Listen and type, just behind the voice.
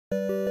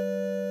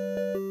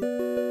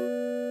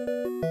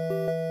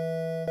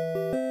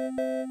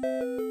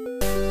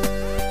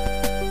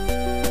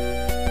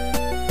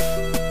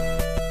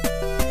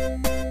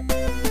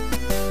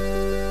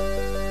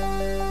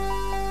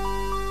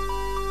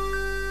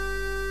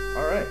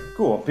right,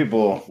 cool.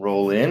 People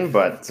roll in,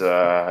 but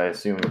I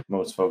assume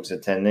most folks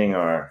attending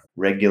are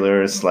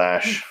regulars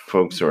 /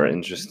 folks who are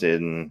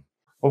interested in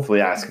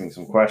hopefully asking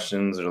some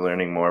questions or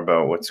learning more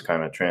about what's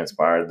kind of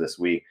transpired this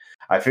week.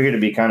 I figured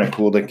it'd be kind of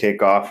cool to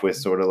kick off with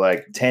sort of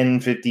like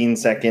 10-15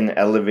 second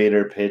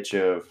elevator pitch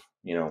of,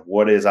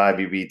 what is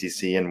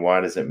ibBTC and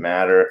why does it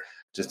matter,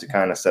 just to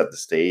kind of set the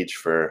stage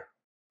for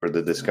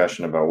the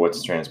discussion about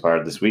what's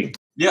transpired this week.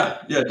 Yeah,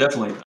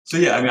 definitely. So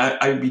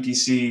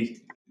ibBTC,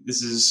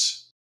 this is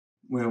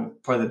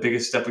probably the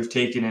biggest step we've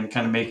taken in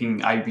kind of making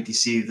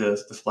ibBTC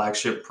the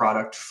flagship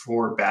product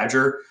for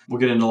Badger. We'll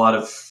get into a lot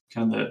of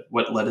kind of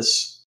what led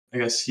us, I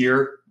guess,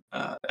 here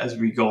as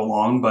we go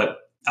along. But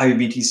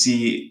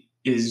ibBTC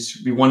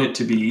we want it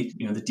to be,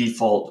 the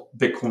default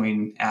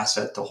Bitcoin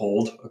asset to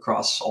hold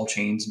across all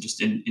chains and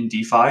just in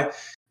DeFi,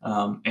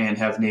 and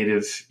have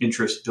native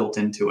interest built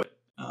into it.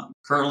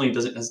 Currently, it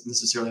doesn't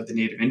necessarily have the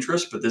native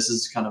interest, but this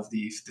is kind of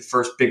the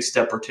first big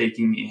step we're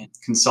taking in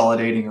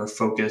consolidating our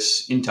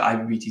focus into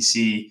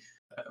ibBTC,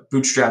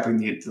 bootstrapping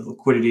the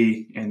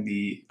liquidity and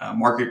the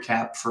market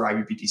cap for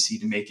ibBTC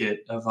to make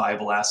it a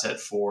viable asset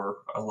for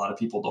a lot of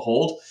people to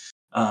hold,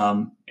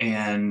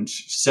 and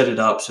set it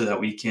up so that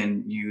we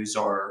can use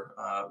our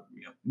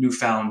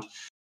newfound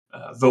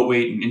vote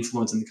weight and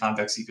influence in the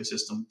convex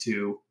ecosystem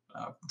to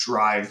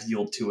drive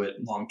yield to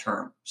it long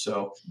term.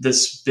 So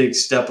this big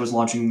step was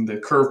launching the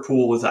Curve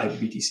pool with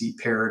ibBTC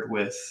paired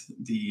with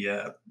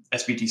the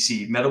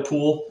SBTC meta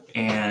pool,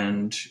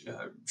 and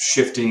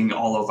shifting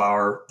all of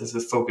the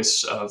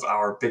focus of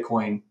our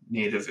Bitcoin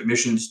native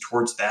emissions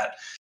towards that,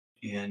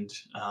 and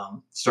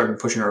starting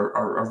pushing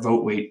our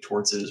vote weight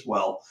towards it as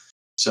well.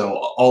 So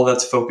all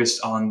that's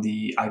focused on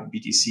the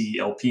ibBTC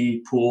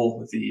LP pool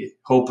with the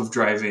hope of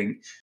driving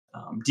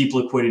deep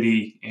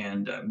liquidity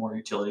and more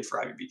utility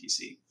for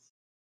ibBTC.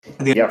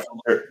 Yeah,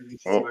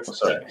 sure.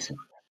 Sorry.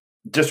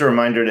 Just a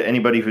reminder to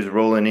anybody who's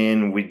rolling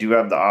in, we do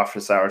have the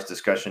office hours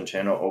discussion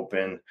channel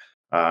open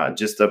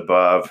just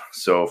above,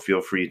 so feel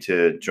free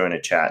to join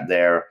a chat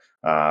there.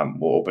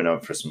 We'll open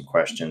up for some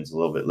questions a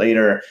little bit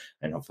later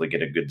and hopefully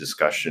get a good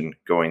discussion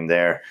going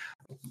there.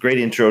 Great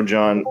intro,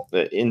 John.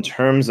 In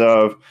terms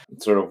of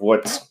sort of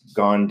what's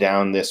gone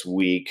down this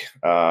week,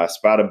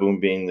 Spadaboom,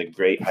 being the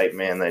great hype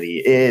man that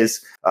he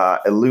is,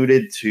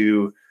 alluded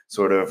to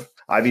sort of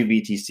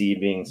ibBTC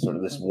being sort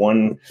of this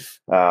one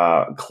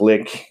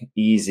click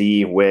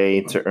easy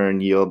way to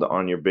earn yield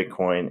on your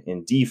Bitcoin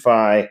in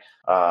DeFi,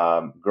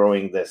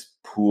 growing this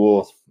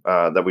pool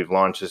that we've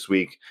launched this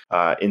week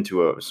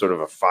into a sort of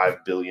a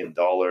 $5 billion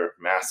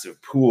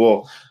massive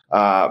pool.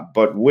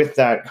 But with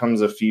that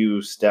comes a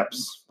few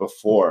steps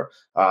before.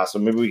 So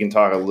maybe we can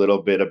talk a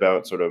little bit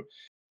about sort of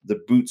the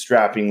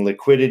bootstrapping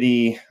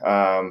liquidity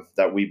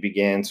that we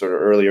began sort of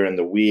earlier in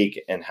the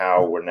week, and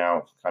how we're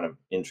now kind of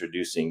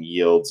introducing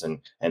yields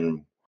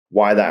and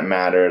why that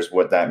matters,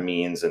 what that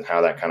means, and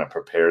how that kind of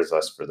prepares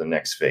us for the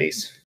next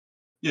phase.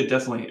 Yeah,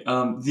 definitely.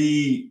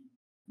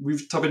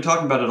 We've been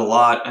talking about it a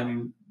lot. I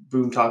mean,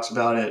 Boom talks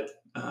about it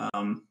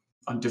on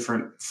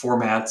different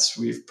formats.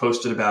 We've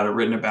posted about it,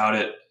 written about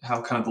it,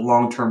 how kind of the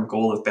long-term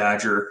goal of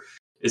Badger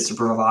is to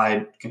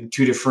provide kind of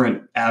two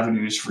different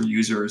avenues for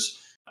users.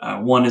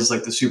 One is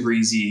like the super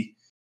easy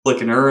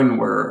click and earn,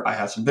 where I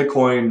have some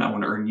Bitcoin, I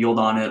want to earn yield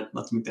on it.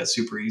 Let's make that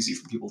super easy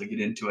for people to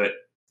get into it.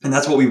 And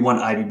that's what we want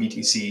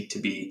ibBTC to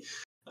be,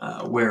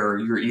 where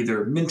you're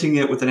either minting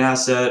it with an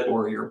asset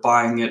or you're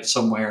buying it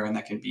somewhere, and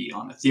that can be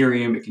on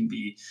Ethereum, it can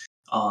be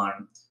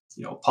on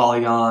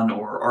Polygon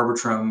or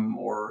Arbitrum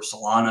or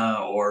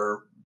Solana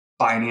or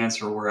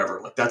Binance or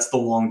wherever. Like, that's the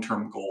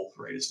long-term goal,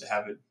 right? Is to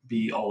have it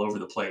be all over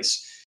the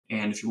place.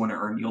 And if you want to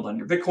earn yield on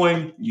your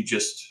Bitcoin, you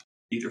just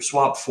either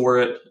swap for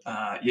it,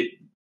 you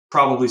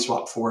probably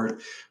swap for it,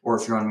 or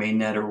if you're on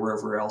mainnet or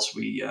wherever else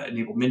we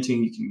enable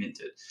minting, you can mint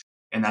it.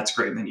 And that's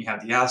great. And then you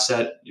have the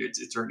asset,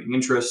 it's earning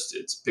interest,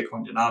 it's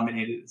Bitcoin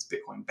denominated, it's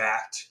Bitcoin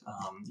backed.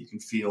 You can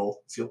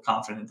feel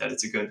confident that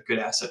it's a good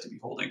asset to be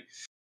holding.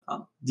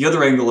 The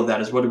other angle of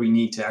that is, what do we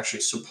need to actually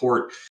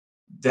support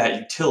that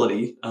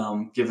utility,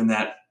 given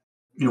that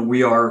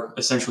we are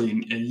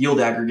essentially a yield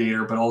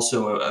aggregator, but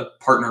also a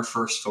partner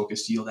first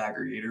focused yield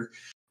aggregator,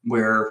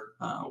 where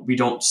we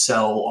don't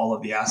sell all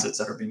of the assets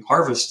that are being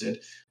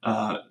harvested.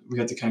 We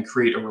have to kind of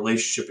create a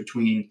relationship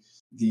between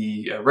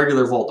the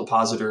regular vault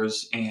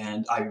depositors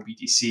and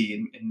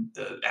ibBTC and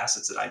the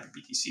assets that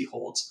ibBTC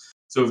holds.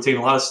 So we've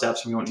taken a lot of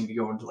steps, and we don't need to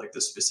go into like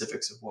the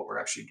specifics of what we're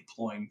actually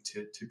deploying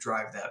to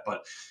drive that.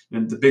 But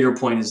the bigger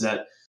point is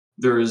that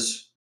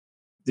there's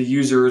the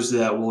users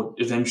that will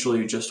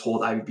eventually just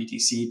hold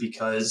ibBTC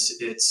because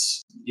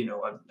it's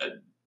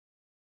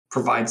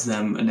provides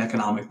them an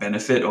economic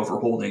benefit over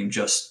holding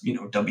just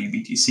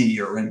WBTC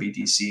or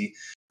NBTC,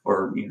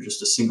 or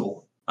just a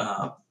single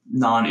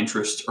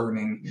non-interest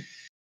earning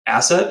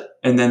asset.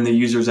 And then the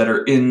users that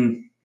are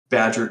in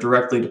Badger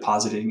directly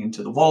depositing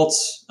into the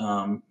vaults,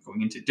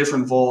 going into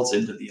different vaults,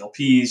 into the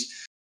LPs,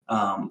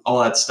 all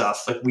that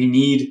stuff. Like, we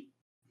need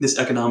this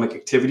economic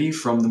activity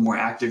from the more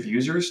active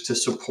users to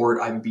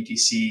support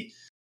ibBTC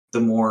the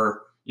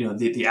more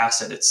the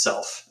asset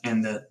itself.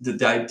 And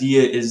the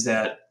idea is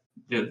that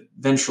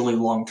eventually,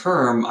 long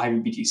term,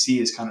 ibBTC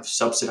is kind of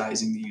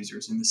subsidizing the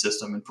users in the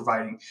system and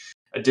providing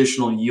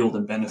additional yield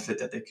and benefit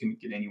that they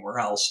couldn't get anywhere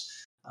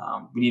else.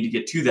 We need to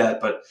get to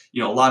that, but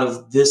a lot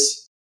of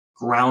this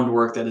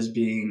groundwork that is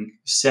being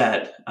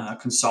set,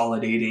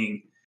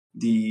 consolidating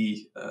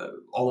the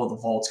all of the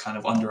vaults kind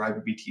of under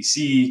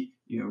ibBTC.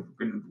 We're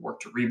going to work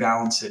to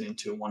rebalance it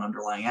into one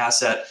underlying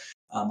asset.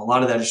 A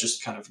lot of that is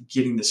just kind of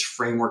getting this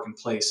framework in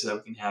place so that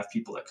we can have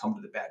people that come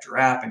to the Badger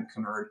app and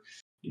can earn,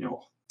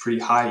 pretty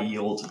high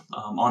yield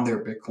on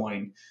their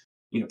Bitcoin,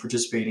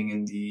 participating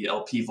in the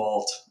LP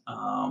vault,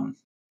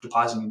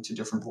 depositing into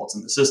different vaults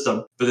in the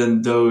system. But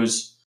then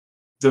those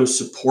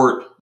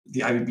support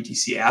the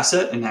ibBTC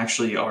asset and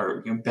actually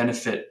are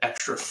benefit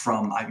extra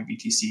from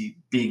ibBTC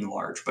being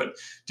large. But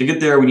to get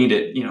there, we need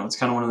it. It's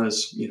kind of one of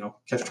those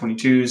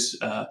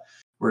catch-22s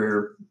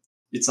where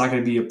it's not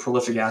going to be a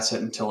prolific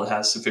asset until it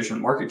has sufficient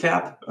market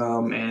cap,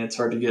 and it's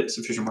hard to get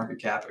sufficient market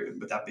cap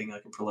without being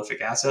like a prolific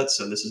asset.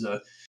 So this is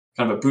a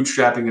kind of a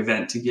bootstrapping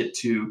event to get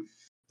to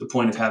the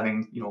point of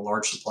having a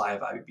large supply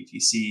of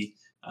ibBTC,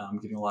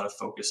 getting a lot of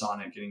focus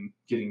on it,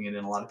 getting it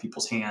in a lot of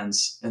people's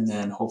hands, and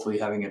then hopefully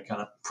having it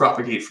kind of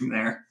propagate from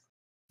there.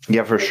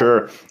 Yeah, for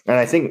sure. And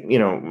I think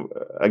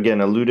again,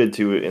 alluded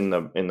to in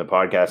the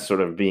podcast,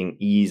 sort of being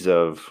ease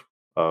of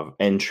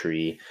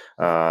entry,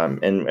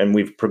 and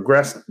we've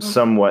progressed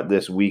somewhat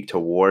this week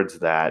towards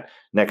that.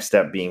 Next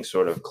step being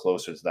sort of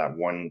closer to that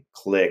one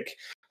click.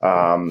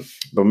 But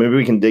maybe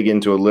we can dig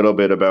into a little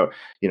bit about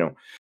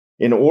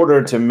in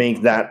order to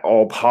make that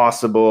all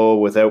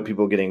possible without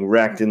people getting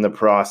wrecked in the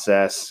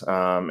process,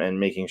 and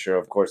making sure,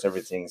 of course,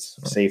 everything's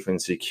safe and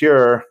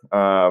secure.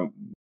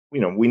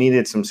 We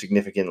needed some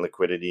significant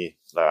liquidity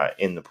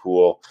in the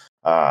pool,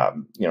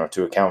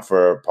 to account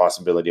for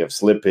possibility of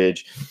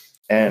slippage.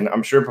 And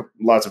I'm sure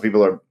lots of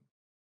people are,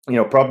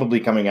 probably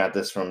coming at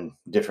this from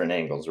different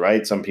angles,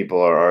 right? Some people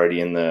are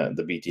already in the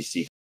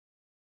BTC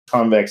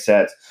convex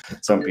set.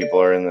 Some people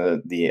are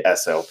in the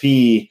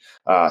SLP.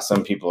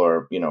 Some people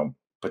are,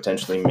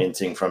 potentially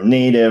minting from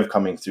native,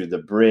 coming through the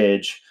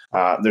bridge.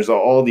 There's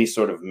all these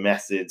sort of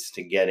methods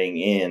to getting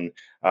in.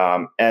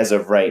 As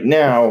of right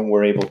now,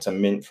 we're able to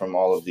mint from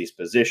all of these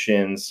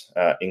positions,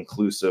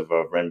 inclusive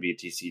of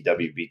RenBTC,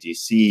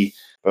 WBTC.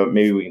 But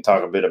maybe we can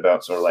talk a bit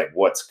about sort of like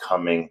what's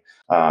coming,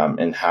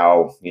 and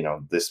how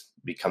this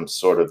becomes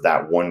sort of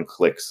that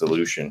one-click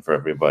solution for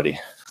everybody.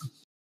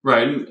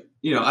 Right. And,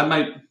 I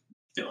might.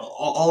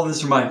 All of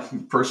this are my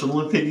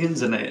personal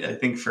opinions, and I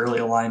think fairly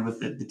aligned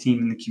with the team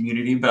and the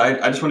community. But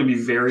I just want to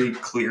be very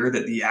clear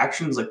that the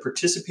actions like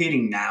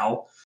participating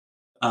now,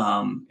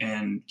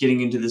 and getting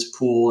into this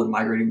pool and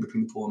migrating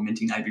between the pool and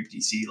minting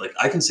ibBTC, like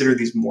I consider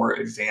these more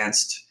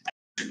advanced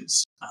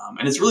actions.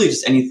 And it's really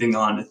just anything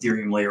on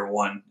Ethereum layer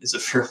 1 is a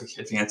fairly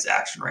advanced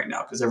action right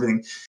now, because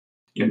everything,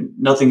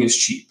 nothing is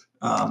cheap.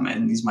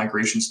 And these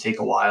migrations take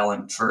a while,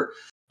 and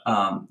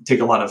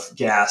take a lot of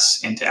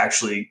gas, and to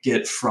actually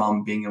get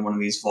from being in one of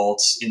these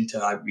vaults into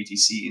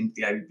ibBTC, into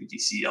the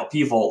ibBTC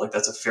LP vault, like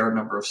that's a fair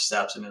number of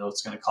steps, and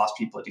it's going to cost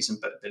people a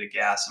decent bit of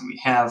gas. And we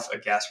have a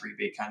gas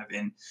rebate kind of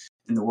in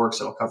the works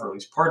that'll cover at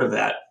least part of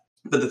that.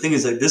 But the thing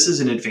is, like, this is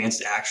an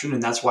advanced action,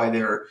 and that's why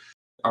there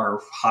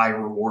are high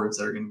rewards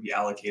that are going to be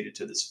allocated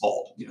to this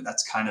vault.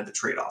 That's kind of the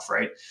trade-off,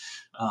 right?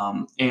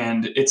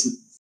 And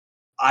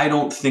I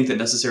don't think that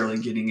necessarily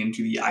getting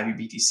into the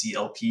ibBTC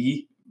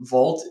LP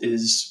vault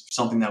is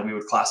something that we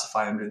would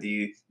classify under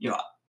the,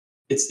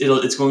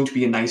 it's going to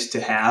be a nice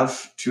to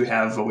have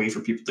a way for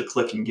people to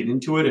click and get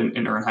into it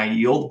and earn high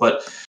yield.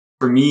 But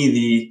for me,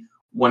 the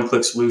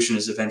one-click solution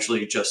is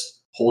eventually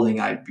just holding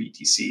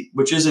ibBTC,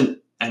 which isn't,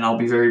 and I'll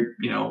be very,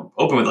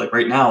 open with, like,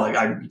 right now, like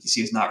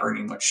ibBTC is not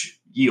earning much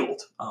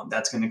yield.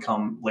 That's going to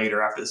come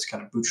later after this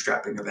kind of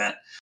bootstrapping event.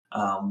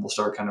 We'll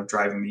start kind of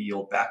driving the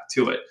yield back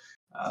to it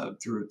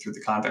through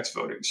the convex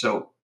voting.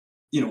 So,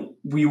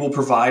 we will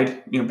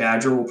provide,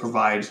 Badger will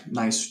provide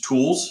nice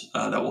tools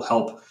that will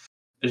help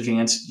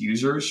advanced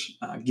users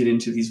get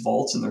into these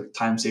vaults, and their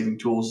time-saving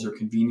tools, their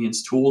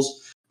convenience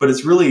tools. But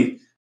it's really,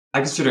 I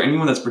consider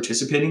anyone that's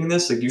participating in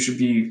this, like, you should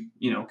be,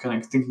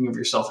 kind of thinking of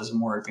yourself as a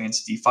more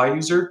advanced DeFi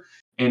user,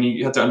 and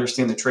you have to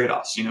understand the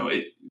trade-offs.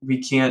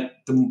 We can't,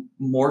 the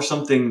more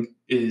something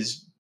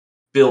is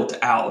built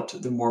out,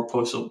 the more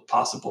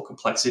possible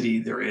complexity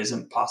there is,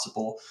 and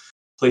possible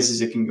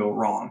places it can go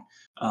wrong.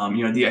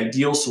 The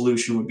ideal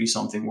solution would be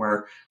something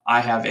where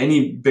I have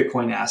any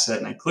Bitcoin asset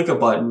and I click a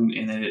button,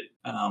 and then it,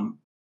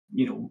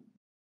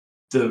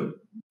 the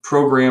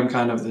program,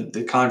 kind of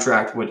the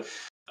contract would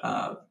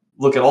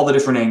look at all the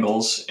different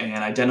angles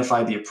and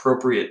identify the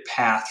appropriate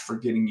path for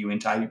getting you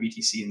into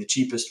ibBTC in the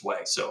cheapest way.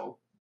 So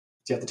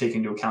you have to take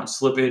into account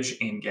slippage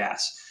and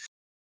gas.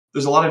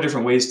 There's a lot of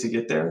different ways to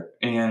get there,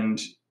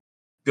 and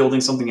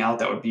building something out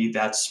that would be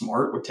that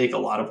smart would take a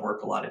lot of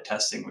work, a lot of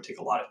testing, would take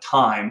a lot of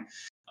time.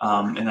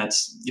 And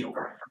that's,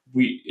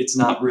 it's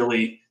not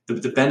really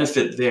the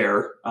benefit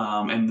there,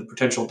 and the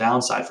potential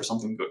downside for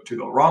something to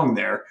go wrong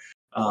there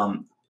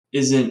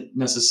isn't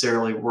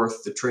necessarily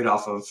worth the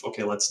trade-off of,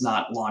 okay, let's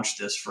not launch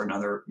this for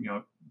another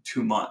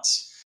 2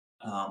 months.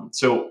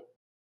 So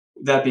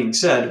that being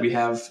said, we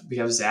have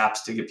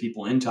zaps to get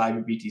people into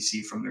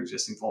ibBTC from their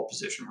existing vault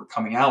position. We're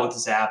coming out with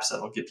zaps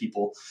that'll get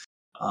people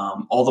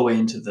all the way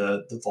into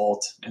the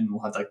vault, and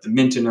we'll have like the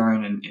mint and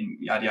earn and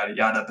yada yada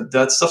yada. But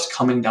that stuff's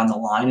coming down the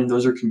line, and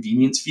those are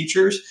convenience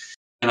features.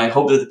 And I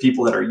hope that the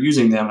people that are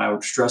using them, and I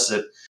would stress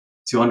it,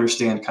 to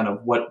understand kind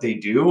of what they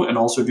do and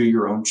also do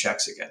your own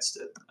checks against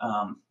it.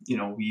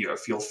 We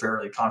feel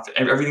fairly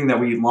confident. Everything that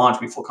we launch,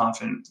 we feel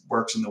confident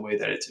works in the way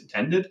that it's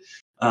intended.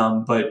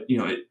 But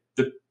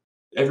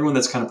everyone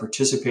that's kind of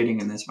participating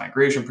in this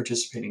migration,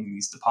 participating in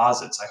these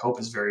deposits, I hope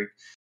is very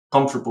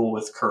comfortable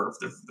with Curve.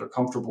 They're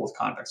comfortable with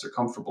Convex. They're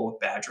comfortable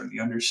with Badger.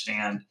 They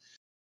understand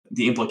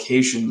the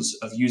implications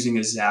of using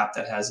a Zap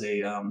that has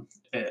a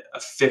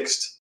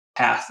fixed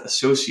path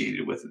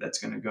associated with it that's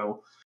going to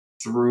go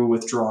through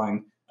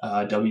withdrawing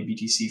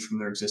WBTC from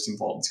their existing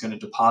vault. It's going to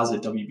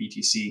deposit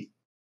WBTC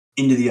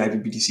into the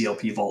ibBTC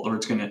LP vault, or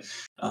it's going to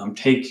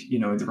take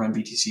the run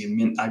BTC and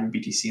mint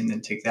ibBTC and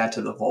then take that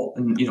to the vault.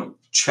 And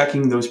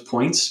checking those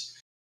points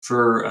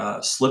for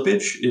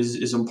slippage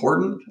is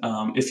important.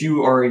 If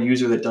you are a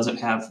user that doesn't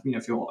have,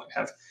 if you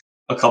have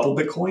a couple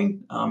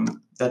Bitcoin,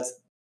 that's,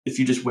 if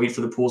you just wait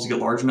for the pools to get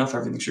large enough,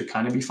 everything should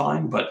kind of be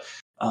fine. But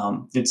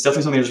it's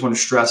definitely something I just want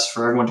to stress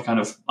for everyone to kind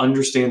of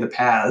understand the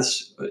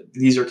paths.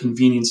 These are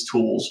convenience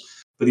tools,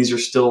 but these are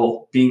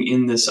still, being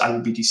in this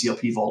ibBTC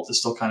LP vault is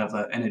still kind of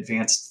an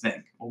advanced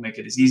thing. We'll make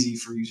it as easy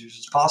for users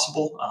as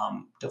possible.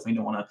 Definitely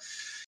don't want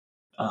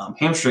to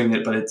hamstring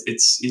it, but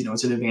it's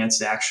an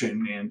advanced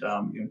action, and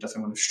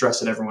definitely want to stress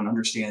that everyone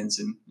understands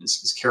and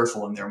is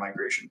careful in their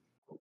migration.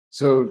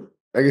 So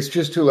I guess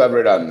just to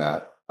elaborate on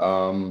that,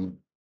 kind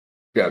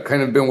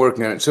of been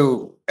working on it.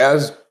 So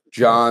as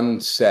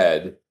John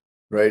said,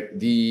 right,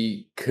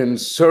 the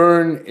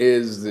concern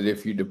is that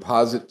if you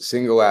deposit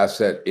single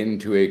asset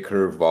into a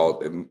Curve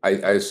vault, and I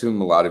assume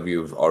a lot of you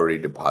have already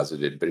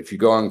deposited, but if you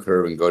go on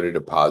Curve and go to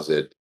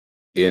deposit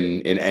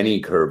in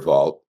any Curve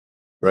vault,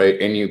 right,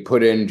 and you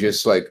put in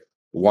just like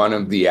one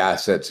of the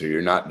assets, or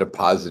you're not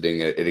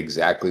depositing it at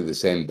exactly the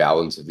same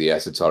balance of the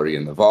assets already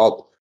in the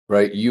vault,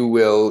 right, you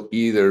will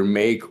either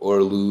make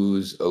or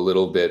lose a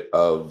little bit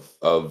of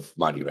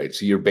money, right?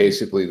 So you're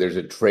basically, there's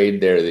a trade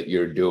there that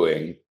you're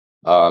doing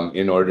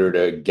in order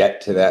to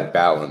get to that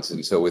balance.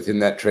 And so within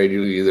that trade,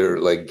 you either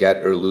like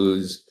get or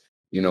lose,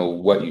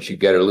 what you should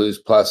get or lose,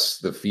 plus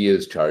the fee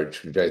is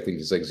charged, which I think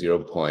is like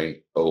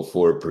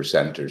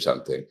 0.04% or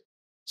something.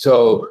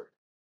 So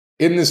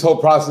in this whole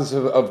process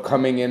of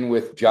coming in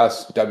with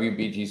just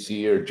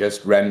WBTC or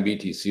just REN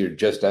BTC or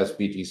just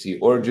SBTC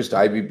or just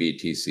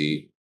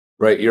ibBTC,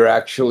 right, you're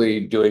actually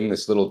doing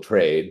this little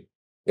trade.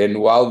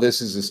 And while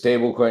this is a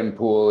stablecoin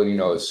pool, and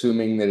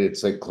assuming that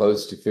it's like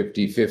close to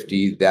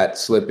 50-50, that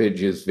slippage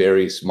is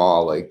very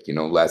small, like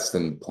less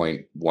than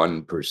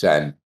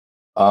 0.1%.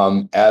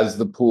 As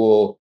the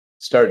pool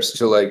starts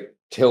to like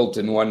tilt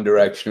in one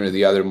direction or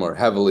the other more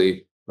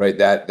heavily, right,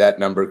 that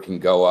number can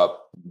go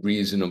up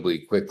reasonably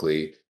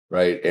quickly,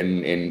 right?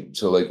 And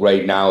so like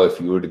right now, if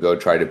you were to go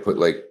try to put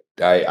like,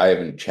 I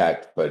haven't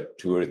checked, but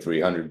 200 or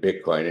 300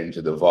 Bitcoin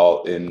into the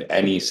vault in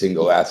any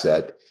single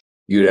asset,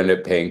 you'd end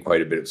up paying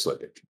quite a bit of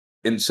slippage.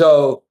 And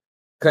so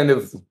kind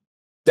of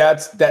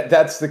that's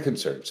the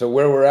concern. So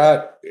where we're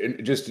at,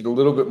 just in a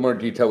little bit more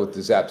detail with the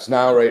zaps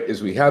now, right,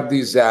 is we have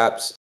these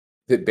zaps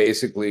that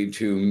basically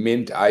to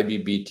mint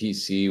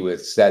ibBTC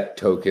with set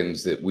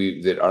tokens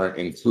that aren't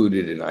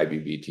included in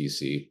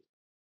ibBTC.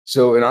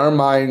 So in our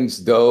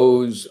minds,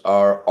 those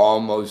are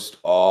all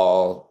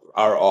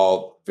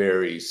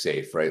very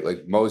safe, right?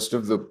 Like most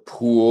of the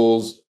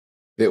pools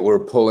that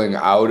we're pulling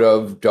out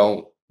of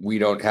we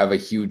don't have a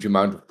huge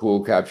amount of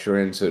pool capture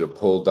in. So to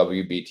pull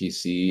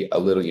WBTC a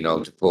little,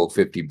 to pull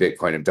 50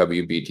 Bitcoin of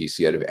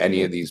WBTC out of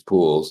any of these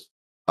pools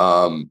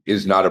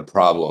is not a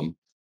problem,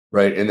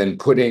 right? And then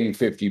putting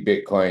 50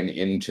 Bitcoin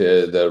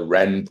into the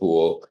REN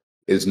pool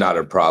is not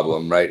a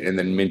problem, right? And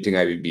then minting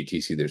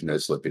ibBTC, there's no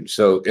slippage.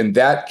 So in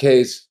that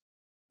case,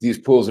 these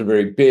pools are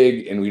very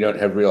big and we don't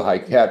have real high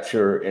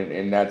capture, and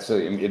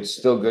it's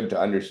still good to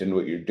understand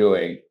what you're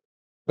doing,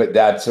 but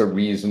that's a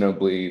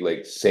reasonably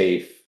like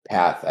safe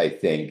path, I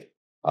think.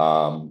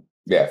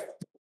 Yeah.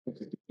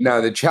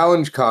 Now the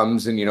challenge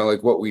comes, and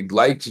like what we'd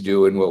like to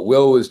do and what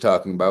Will was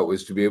talking about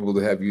was to be able to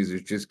have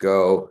users just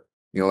go,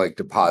 like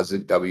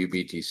deposit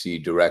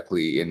WBTC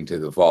directly into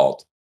the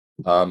vault.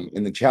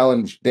 And the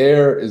challenge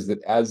there is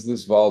that as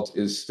this vault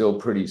is still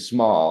pretty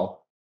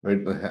small,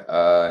 right?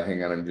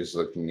 Hang on, I'm just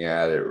looking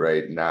at it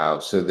right now.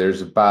 So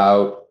there's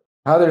now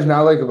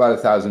like about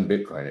 1,000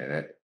 Bitcoin in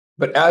it.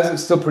 But as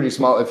it's still pretty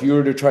small, if you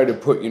were to try to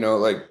put,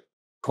 like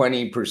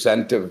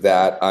 20% of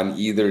that on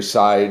either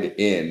side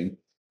in,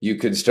 you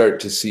could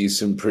start to see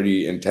some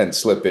pretty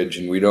intense slippage.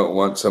 And we don't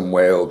want some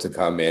whale to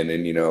come in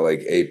and,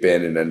 like ape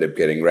in and end up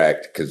getting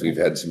wrecked, because we've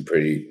had some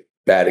pretty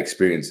bad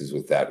experiences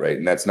with that, right?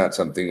 And that's not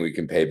something we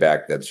can pay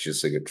back. That's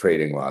just like a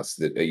trading loss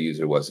that a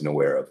user wasn't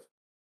aware of.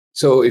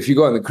 So if you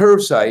go on the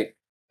Curve site,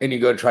 and you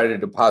go try to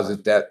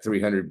deposit that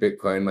 300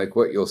 Bitcoin, like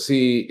what you'll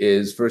see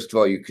is, first of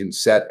all, you can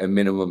set a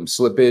minimum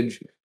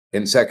slippage.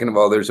 And second of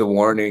all, there's a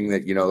warning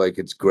that, like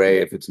it's gray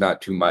if it's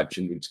not too much,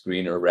 and it's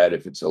green or red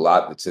if it's a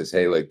lot, that says,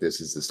 hey, like this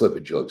is the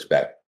slippage you'll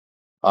expect.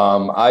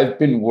 I've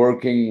been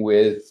working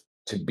with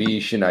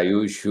Tabish and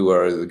Ayush, who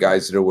are the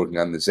guys that are working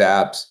on the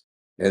zaps,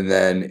 and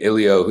then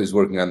Ilio, who's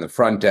working on the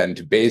front end,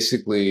 to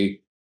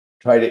basically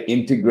try to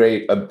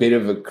integrate a bit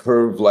of a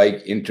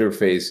curve-like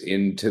interface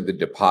into the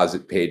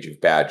deposit page of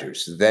Badger.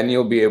 So then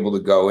you'll be able to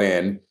go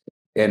in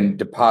and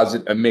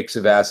deposit a mix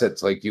of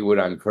assets like you would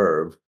on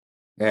Curve,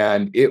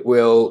 and it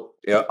will,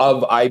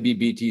 of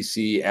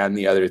ibBTC and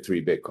the other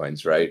 3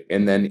 Bitcoins, right?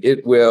 And then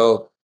it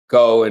will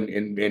go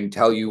and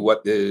tell you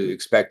what the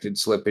expected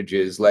slippage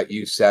is, let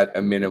you set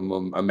a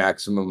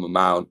maximum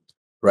amount,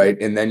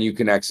 right? And then you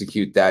can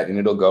execute that, and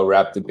it'll go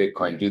wrap the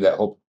Bitcoin, do that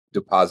whole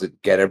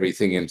deposit, get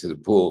everything into the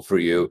pool for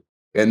you,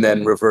 and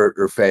then revert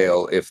or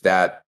fail if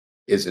that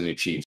isn't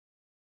achieved.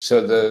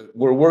 So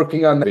we're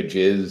working on the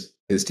images,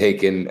 has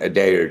taken a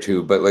day or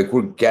two, but like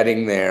we're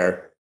getting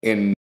there.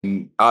 And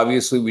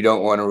obviously we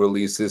don't want to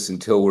release this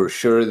until we're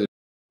sure that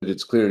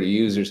it's clear to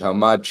users how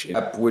much,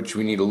 which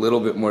we need a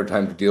little bit more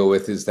time to deal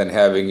with, is then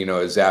having,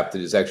 a zap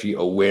that is actually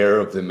aware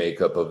of the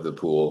makeup of the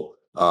pool.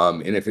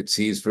 And if it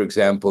sees, for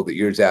example, that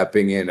you're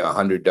zapping in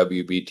 100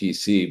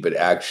 WBTC, but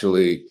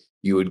actually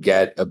you would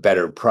get a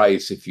better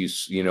price if you,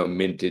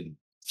 minted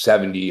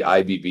 70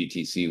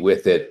 ibBTC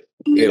with it,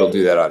 it'll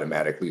do that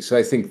automatically. So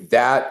I think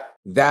that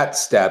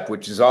step,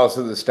 which is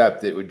also the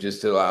step that would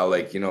just allow,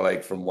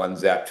 like from one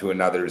zap to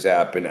another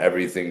zap and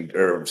everything,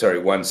 or sorry,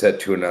 one set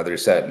to another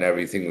set and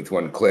everything with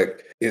one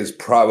click, is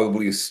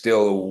probably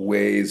still a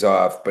ways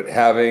off. But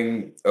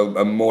having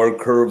a more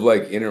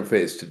curve-like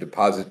interface to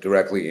deposit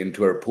directly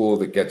into our pool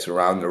that gets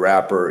around the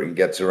wrapper and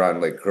gets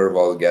around like Curve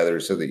altogether,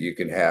 so that you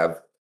can have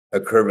a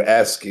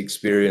Curve-esque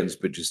experience,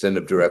 but just end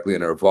up directly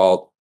in our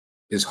vault,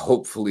 is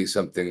hopefully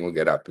something we'll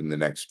get up in the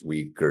next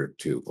week or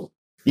two.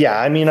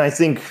 Yeah, I mean, I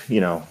think,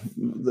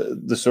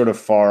 the sort of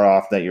far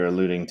off that you're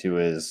alluding to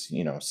is,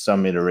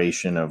 some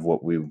iteration of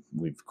what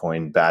we've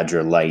coined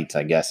Badger Lite,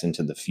 I guess,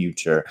 into the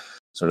future,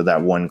 sort of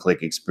that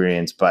one-click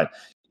experience. But,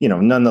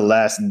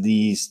 nonetheless,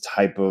 these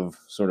type of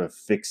sort of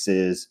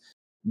fixes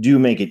do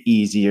make it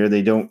easier.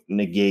 They don't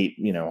negate,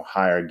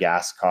 higher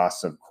gas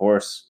costs, of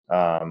course,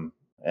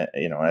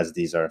 as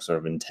these are sort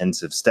of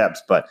intensive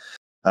steps. But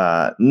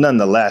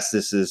nonetheless,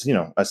 this is,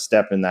 a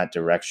step in that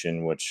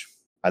direction, which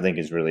I think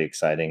is really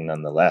exciting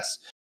nonetheless.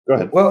 Go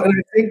ahead. Well, and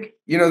I think,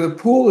 the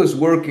pool is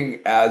working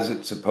as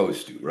it's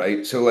supposed to,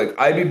 right? So like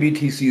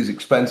ibBTC is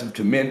expensive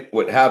to mint.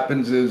 What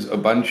happens is a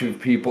bunch of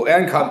people,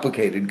 and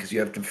complicated because you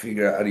have to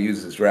figure out how to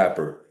use this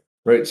wrapper,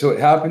 right? So what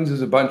happens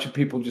is a bunch of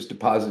people just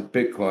deposit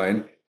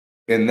Bitcoin,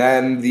 and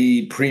then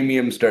the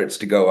premium starts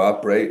to go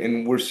up, right?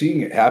 And we're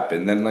seeing it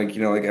happen. Then like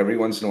every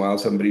once in a while,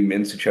 somebody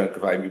mints a chunk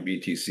of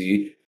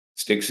ibBTC,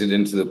 sticks it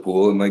into the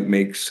pool, and like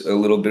makes a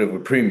little bit of a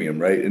premium,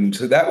 right? And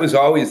so that was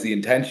always the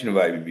intention of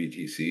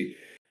ibBTC,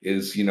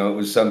 is, it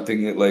was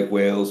something that like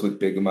whales with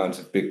big amounts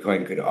of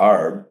Bitcoin could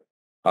arb.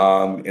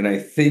 And I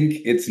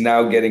think it's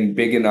now getting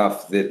big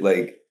enough that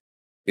like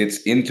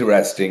it's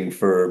interesting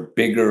for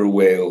bigger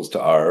whales to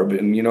arb.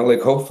 And,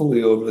 like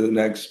hopefully over the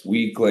next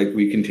week, like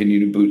we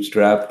continue to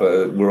bootstrap,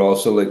 but we're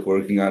also like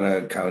working on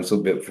a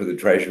council bit for the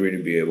treasury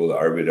to be able to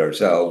arb it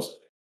ourselves.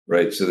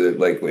 Right. So that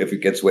like if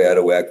it gets way out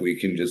of whack, we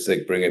can just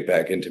like bring it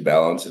back into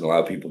balance and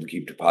allow people to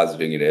keep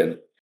depositing it in.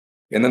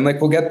 And then like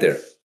we'll get there.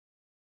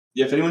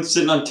 Yeah, if anyone's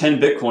sitting on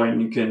 10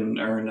 Bitcoin, you can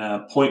earn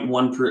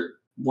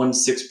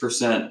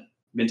 0.16%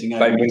 minting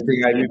by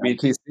minting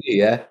ibBTC.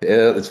 Yeah,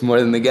 it's more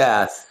than the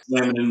gas.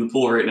 Slamming in the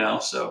pool right now.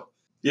 So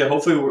yeah,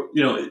 hopefully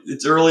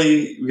it's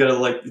early. We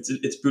gotta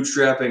it's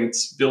bootstrapping.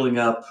 It's building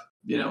up.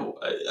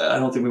 I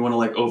don't think we want to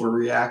like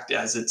overreact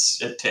as it's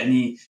to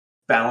any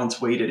balance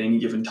weight at any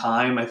given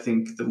time. I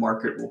think the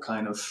market will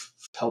kind of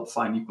help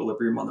find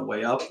equilibrium on the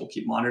way up. We'll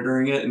keep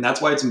monitoring it, and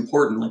that's why it's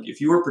important. Like if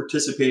you are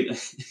participating,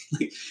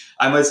 like,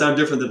 I might sound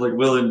different than like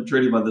Will and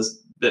Tritium on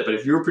this bit, but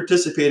if you're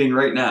participating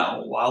right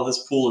now while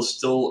this pool is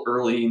still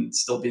early and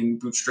still being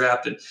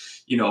bootstrapped, and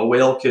a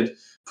whale could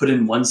put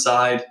in one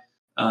side,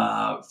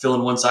 fill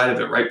in one side of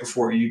it right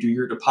before you do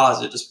your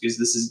deposit, just because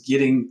this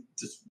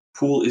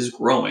pool is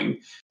growing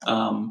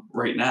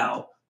right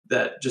now,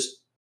 that just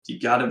you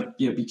got to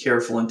be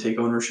careful and take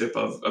ownership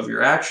of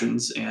your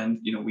actions. And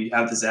we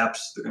have the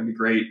zaps; they're going to be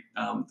great.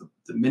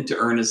 The mint to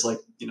earn is like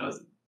will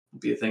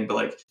be a thing, but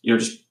like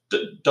just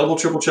double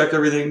triple check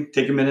everything.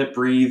 Take a minute,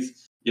 breathe.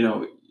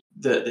 The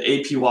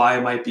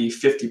APY might be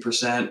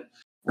 50%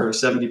 or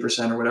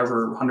 70% or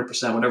whatever,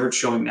 100%, whatever it's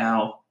showing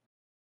now,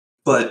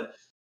 but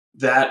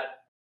that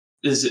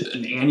is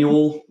an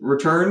annual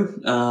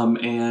return,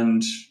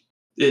 and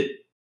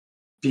it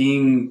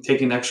being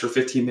taking an extra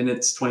 15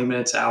 minutes, 20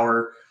 minutes,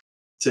 hour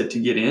to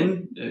get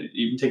in,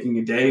 even taking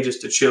a day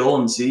just to chill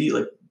and see,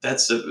 like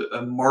that's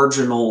a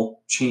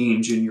marginal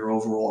change in your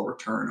overall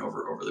return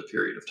over the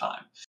period of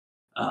time.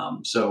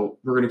 So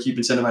we're going to keep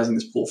incentivizing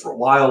this pool for a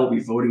while. We'll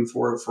be voting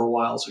for it for a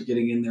while. So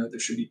getting in there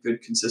should be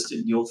good,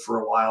 consistent yield for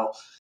a while.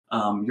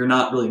 you're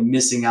not really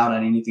missing out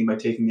on anything by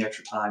taking the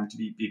extra time to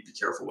be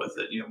careful with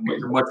it.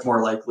 You're much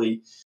more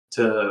likely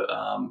to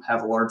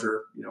have a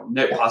larger,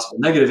 possible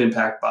negative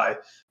impact by,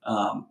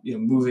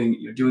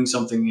 moving, doing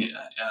something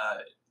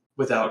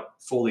without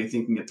fully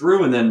thinking it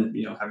through, and then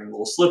having a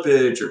little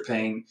slippage or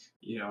paying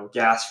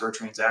gas for a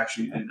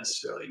transaction you didn't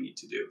necessarily need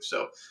to do.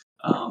 So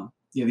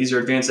these are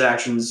advanced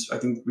actions. I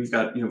think we've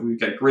got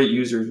great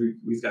users.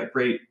 We've got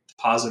great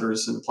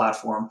depositors in the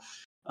platform.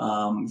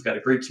 We've got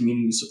a great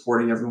community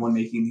supporting everyone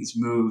making these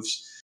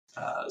moves.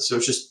 So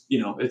it's just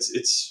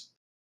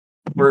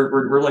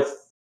we're like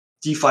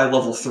DeFi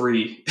level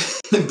 3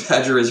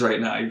 Badger is right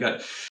now. You've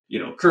got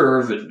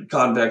Curve and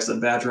Convex and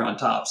Badger on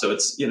top. So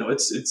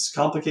it's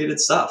complicated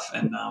stuff,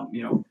 and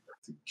the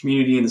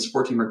community and the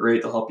support team are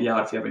great. They'll help you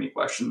out if you have any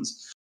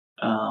questions.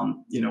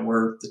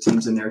 We're the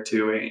team's in there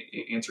too,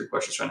 answering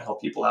questions, trying to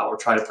help people out. We're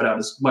trying to put out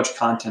as much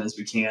content as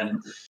we can,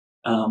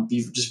 and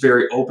be just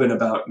very open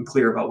about and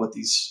clear about what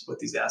these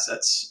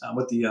assets,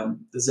 what the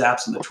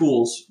Zaps and the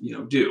tools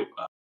do.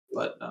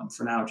 But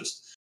for now,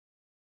 just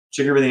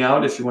check everything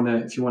out. If you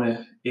want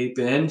to ape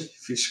in,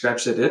 if you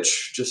scratch that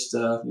itch, just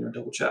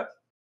double check.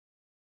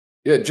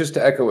 Yeah, just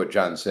to echo what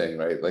John's saying,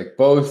 right? Like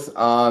both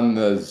on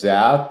the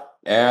Zap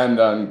and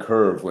on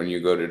Curve when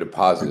you go to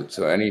deposit.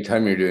 So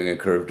anytime you're doing a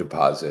Curve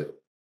deposit,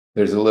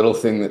 there's a little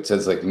thing that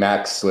says like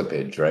max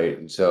slippage, right?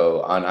 And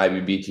so on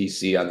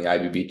ibBTC, on the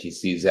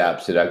ibBTC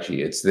Zaps,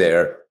 it's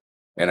there,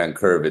 and on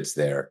Curve it's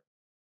there.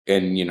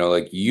 And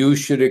like you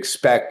should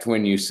expect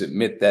when you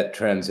submit that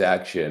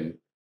transaction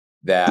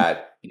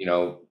that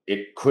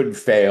it could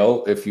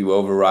fail if you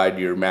override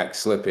your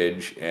max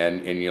slippage,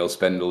 and you'll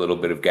spend a little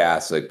bit of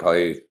gas, like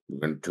probably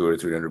 $200 or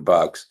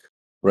 $300,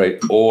 right?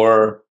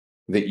 Or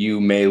that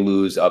you may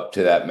lose up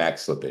to that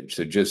max slippage.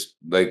 So just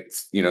like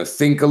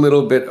think a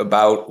little bit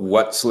about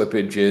what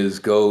slippage is.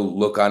 Go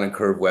look on a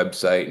Curve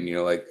website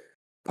and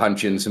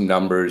punch in some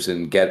numbers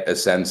and get a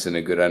sense and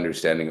a good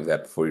understanding of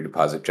that before you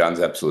deposit. John's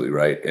absolutely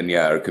right, and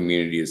yeah, our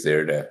community is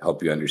there to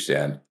help you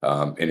understand.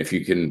 And if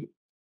you can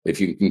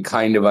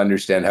kind of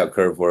understand how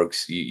Curve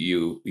works,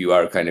 you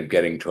are kind of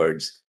getting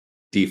towards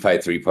DeFi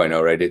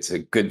 3.0, right? It's a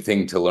good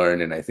thing to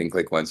learn, and I think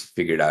like once you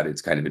figure it out,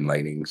 it's kind of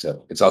enlightening.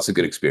 So it's also a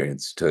good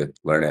experience to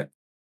learn it.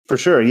 For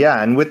sure,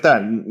 yeah. And with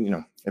that,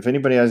 if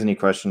anybody has any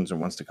questions or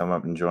wants to come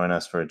up and join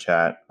us for a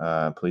chat,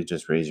 please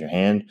just raise your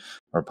hand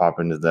or pop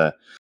into the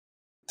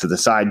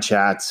side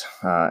chats.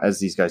 As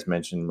these guys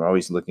mentioned, we're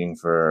always looking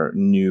for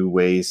new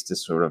ways to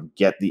sort of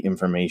get the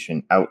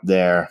information out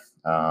there.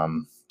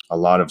 A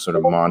lot of sort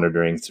of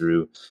monitoring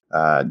through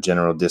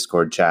general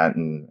Discord chat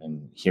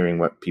and hearing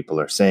what people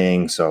are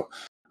saying. So,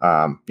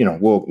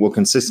 we'll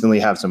consistently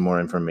have some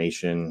more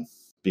information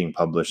being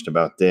published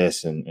about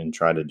this and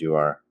try to do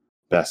our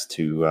best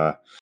to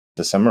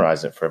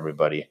summarize it for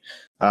everybody.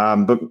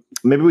 But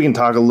maybe we can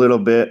talk a little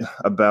bit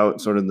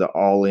about sort of the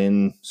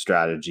all-in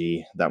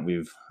strategy that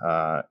we've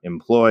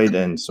employed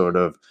and sort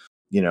of,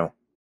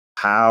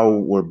 how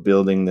we're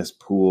building this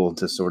pool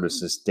to sort of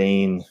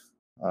sustain,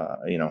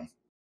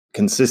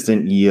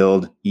 consistent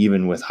yield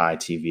even with high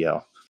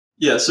TVL.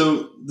 Yeah.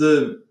 So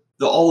the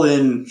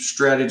all-in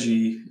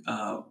strategy,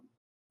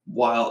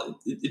 while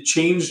it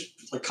changed,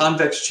 like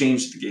Convex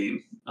changed the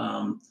game.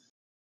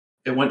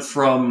 It went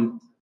from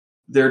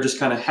there just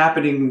kind of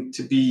happening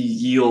to be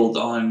yield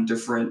on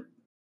different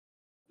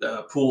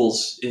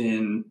pools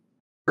in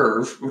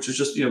Curve, which is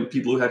just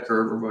people who had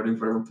Curve were voting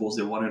for whatever pools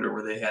they wanted or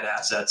where they had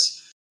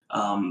assets.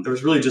 There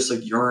was really just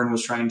like Yearn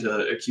was trying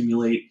to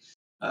accumulate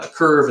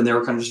Curve, and they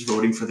were kind of just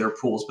voting for their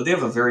pools. But they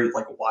have a very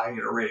wide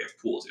array of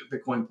pools. They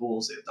have Bitcoin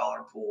pools, they have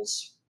dollar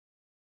pools,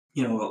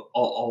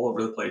 all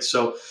over the place.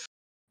 So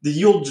the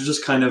yield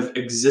just kind of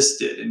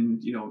existed,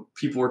 and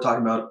people were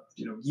talking about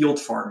yield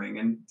farming,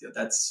 and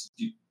that's,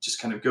 you just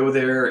kind of go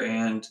there,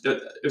 and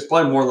it was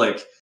probably more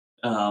like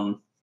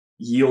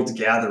yield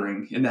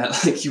gathering, in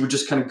that you would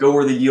just kind of go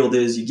where the yield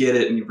is, you get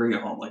it, and you bring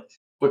it home. Like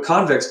what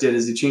Convex did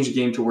is they changed the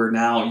game to where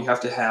now you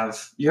have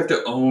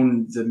to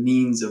own the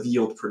means of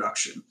yield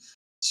production.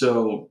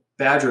 So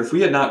Badger, if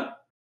we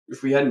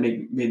hadn't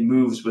made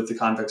moves with the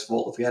Convex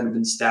Vault, if we hadn't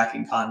been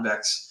stacking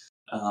Convex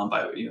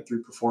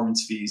through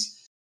performance fees,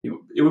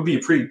 it would be a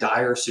pretty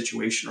dire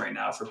situation right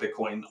now for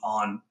Bitcoin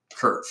on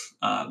Curve.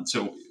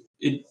 So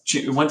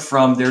it went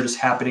from there just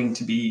happening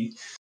to be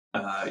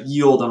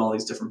yield on all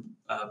these different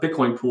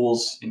Bitcoin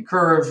pools in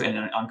Curve and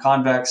on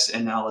Convex,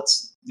 and now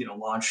let's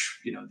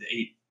launch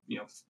the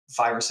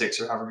 5 or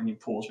 6 or however many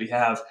pools we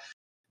have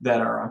that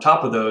are on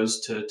top of those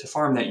to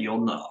farm that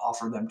yield and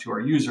offer them to our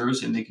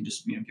users, and they can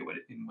just get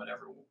it in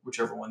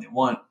whichever one they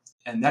want.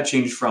 And that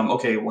changed from,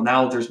 okay, well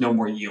now there's no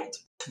more yield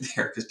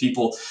there because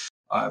people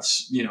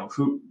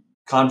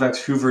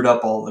Convex hoovered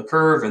up all the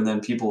Curve, and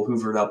then people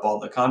hoovered up all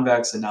the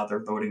Convex, and now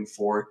they're voting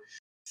for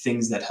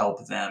things that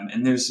help them.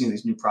 And there's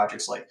these new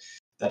projects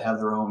that have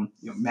their own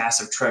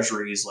massive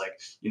treasuries, like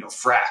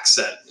Frax,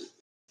 that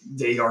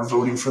they are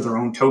voting for their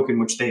own token,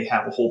 which they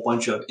have a whole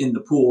bunch of in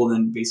the pool, and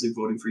then basically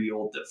voting for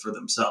yield for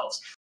themselves.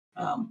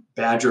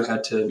 Badger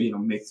had to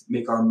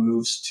make our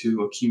moves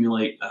to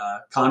accumulate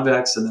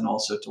Convex, and then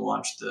also to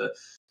launch the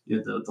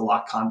the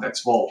locked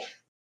convex vault.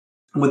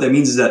 And what that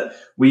means is that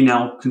we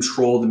now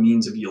control the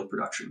means of yield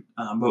production,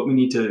 but we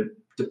need to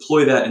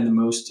deploy that in the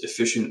most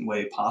efficient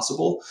way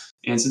possible.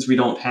 And since we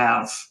don't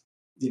have,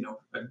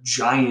 a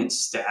giant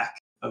stack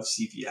of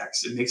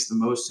CVX, it makes the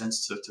most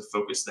sense to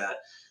focus that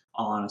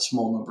on a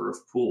small number of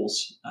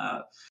pools.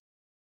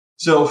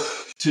 So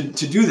to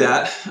do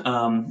that,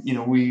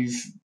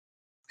 we've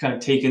kind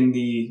of taken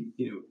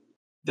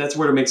that's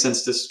where it makes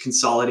sense to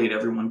consolidate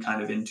everyone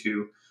kind of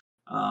into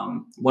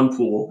one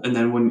pool. And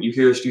then when you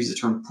hear us use the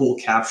term pool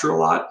capture a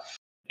lot,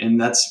 and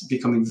that's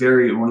becoming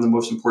one of the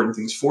most important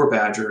things for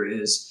Badger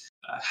is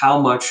how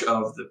much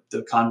of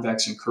the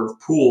convex and curve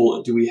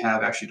pool do we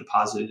have actually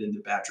deposited in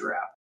the Badger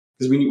app?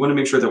 Because we want to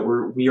make sure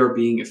that we are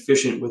being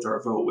efficient with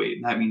our vote weight.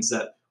 And that means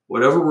that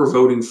whatever we're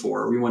voting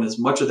for, we want as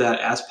much of that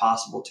as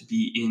possible to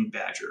be in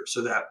Badger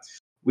so that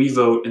we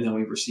vote and then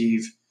we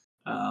receive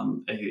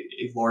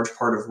a large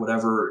part of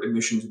whatever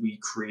emissions we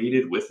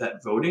created with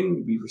that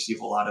voting. We receive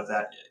a lot of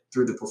that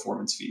through the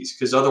performance fees.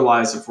 Because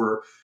otherwise, if we're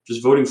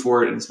just voting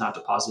for it and it's not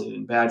deposited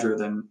in Badger,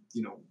 then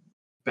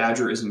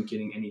Badger isn't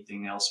getting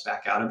anything else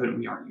back out of it, and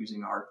we aren't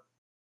using our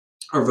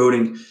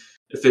voting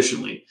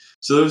efficiently.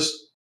 So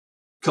those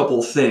couple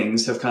of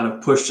things have kind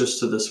of pushed us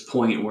to this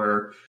point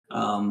where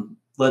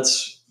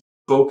let's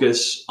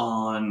focus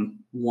on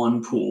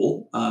one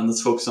pool.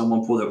 Let's focus on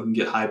one pool that we can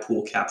get high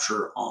pool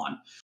capture on.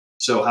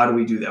 So how do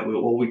we do that?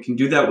 Well, we can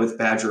do that with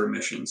Badger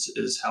emissions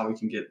is how we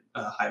can get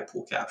high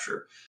pool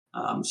capture.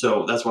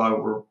 So that's why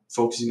we're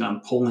focusing on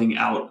pulling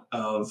out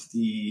of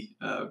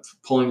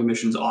pulling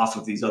emissions off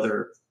of these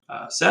other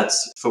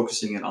sets,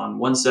 focusing it on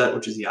one set,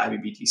 which is the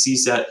ibBTC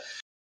set.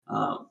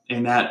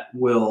 And that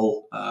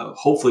will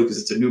hopefully,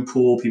 because it's a new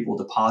pool, people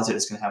deposit,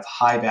 it's going to have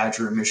high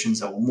Badger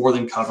emissions that will more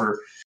than cover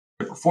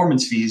the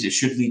performance fees. It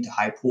should lead to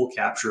high pool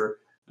capture,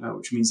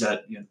 which means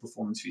that the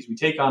performance fees we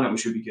take on it, we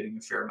should be getting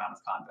a fair amount of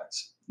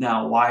convex.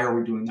 Now, why are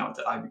we doing that with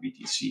the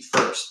ibBTC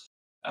first?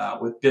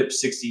 With BIP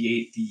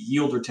 68, the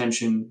yield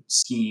retention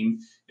scheme,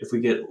 if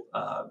we get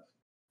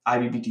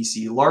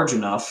ibBTC large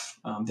enough,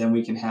 then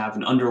we can have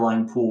an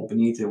underlying pool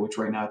beneath it, which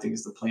right now I think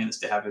is the plan is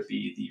to have it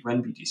be the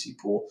RenBTC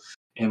pool,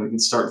 and we can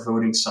start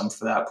voting some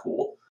for that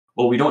pool.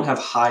 Well, we don't have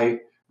high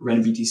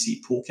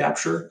RenBTC pool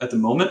capture at the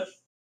moment,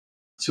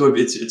 so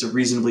it's a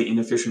reasonably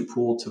inefficient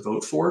pool to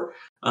vote for.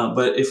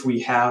 But if we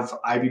have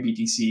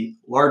ibBTC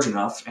large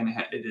enough and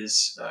it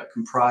is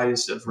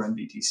comprised of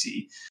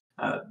RenBTC,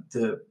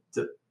 the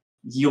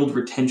yield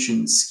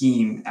retention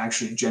scheme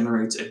actually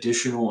generates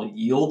additional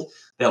yield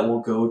that will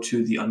go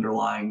to the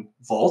underlying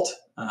vault.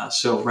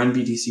 So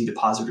RenBTC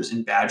depositors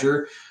in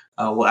Badger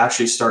will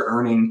actually start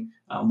earning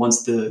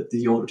once the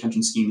yield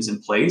retention scheme is in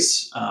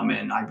place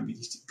and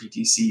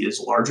ibBTC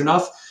is large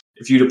enough.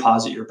 If you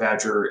deposit your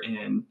Badger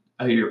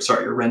your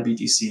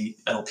RenBTC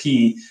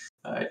LP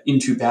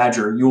into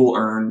Badger, you'll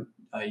earn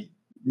a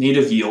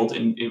native yield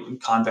in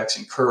convex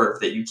and curve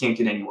that you can't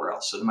get anywhere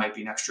else. So there might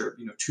be an extra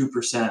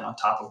 2% on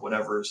top of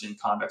whatever is in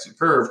convex and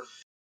curve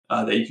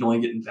that you can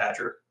only get in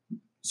Badger.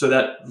 So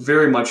that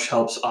very much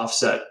helps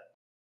offset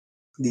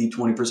the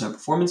 20%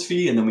 performance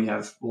fee, and then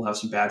we'll have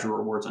some Badger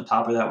rewards on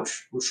top of that,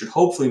 which should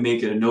hopefully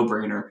make it a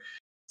no-brainer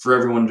for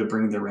everyone to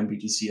bring their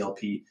RenBTC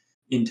LP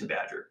into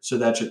Badger. So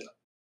that should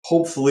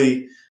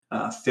hopefully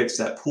fix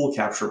that pool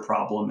capture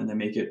problem and then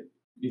make it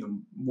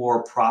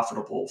more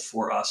profitable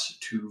for us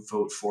to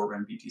vote for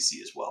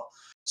RenBTC as well.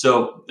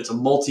 So it's a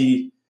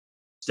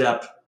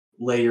multi-step,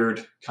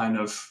 layered kind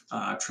of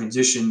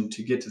transition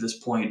to get to this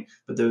point.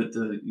 But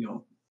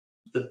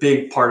the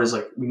big part is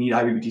we need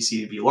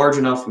ibBTC to be large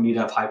enough. We need to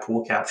have high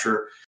pool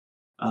capture.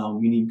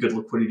 We need good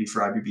liquidity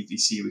for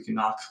ibBTC. We can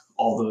knock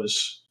all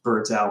those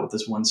birds out with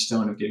this one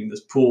stone of getting this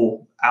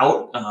pool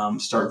out,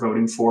 start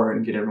voting for it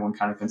and get everyone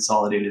kind of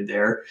consolidated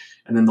there.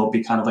 And then there'll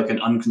be kind of like an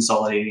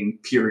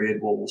unconsolidating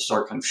period where we'll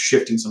start kind of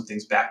shifting some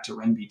things back to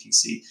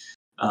RenBTC.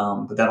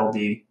 But that'll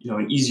be,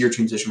 an easier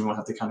transition. We won't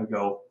have to kind of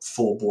go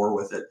full bore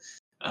with it.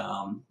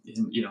 And,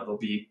 there'll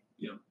be,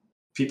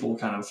 people will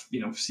kind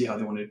of, see how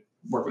they want to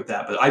work with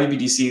that. But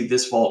ibBTC,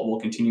 this vault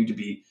will continue to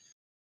be,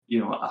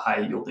 a high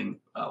yielding,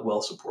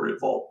 well-supported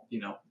vault,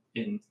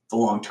 in the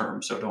long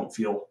term. So don't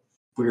feel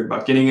weird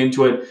about getting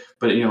into it,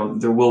 but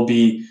there will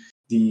be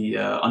the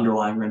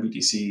underlying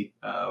RenBTC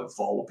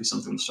vault will be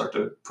something to start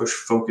to push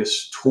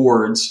focus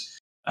towards,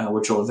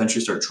 which will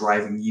eventually start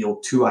driving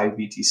yield to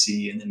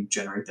ibBTC and then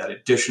generate that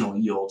additional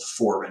yield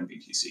for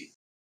RenBTC.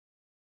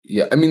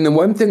 Yeah, I mean, the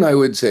one thing I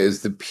would say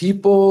is the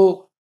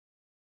people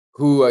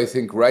who I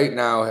think right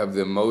now have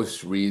the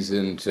most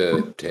reason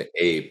to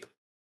ape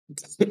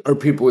are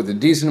people with a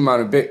decent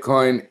amount of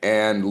Bitcoin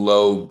and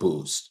low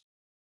boost,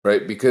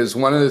 right? Because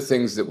one of the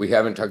things that we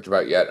haven't talked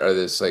about yet are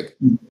this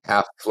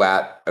half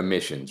flat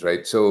emissions,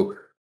 right? So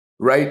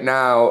right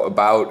now,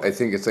 I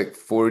think it's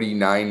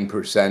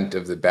 49%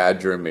 of the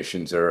Badger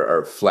emissions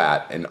are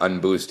flat and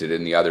unboosted,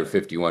 and the other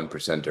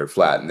 51% are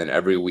flat. And then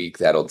every week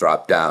that'll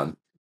drop down.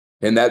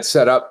 And that's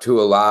set up to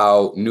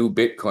allow new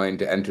Bitcoin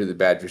to enter the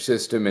Badger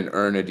system and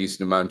earn a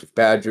decent amount of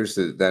Badger,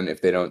 so that then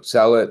if they don't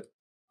sell it,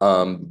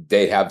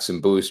 they have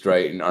some boost,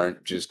 right, and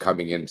aren't just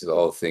coming into the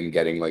whole thing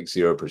getting like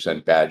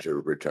 0%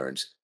 Badger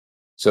returns.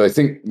 So I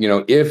think,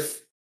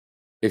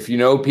 if you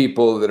know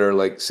people that are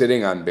like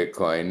sitting on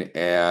Bitcoin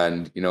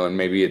and, and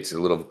maybe it's a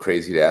little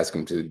crazy to ask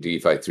them to the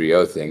DeFi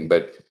 3.0 thing,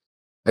 but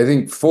I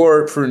think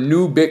for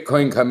new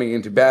Bitcoin coming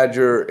into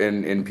Badger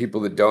and people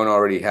that don't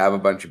already have a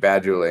bunch of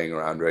Badger laying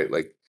around, right?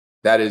 Like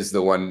that is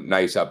the one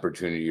nice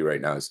opportunity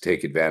right now is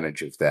take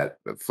advantage of that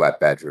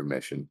flat Badger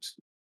emissions.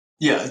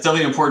 Yeah, it's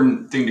definitely an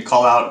important thing to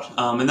call out.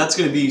 And that's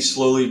going to be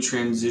slowly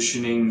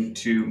transitioning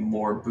to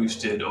more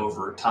boosted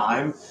over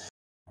time.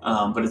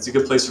 But it's a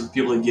good place for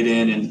people to get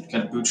in and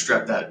kind of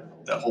bootstrap that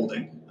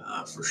holding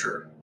for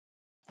sure.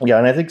 Yeah,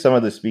 and I think some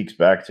of this speaks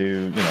back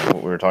to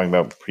what we were talking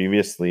about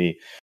previously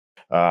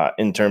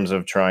in terms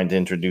of trying to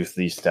introduce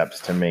these steps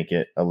to make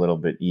it a little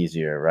bit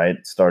easier. Right,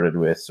 it started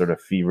with sort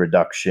of fee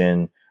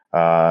reduction,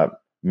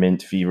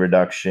 mint fee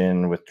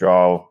reduction,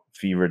 withdrawal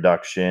fee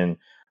reduction,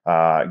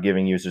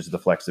 giving users the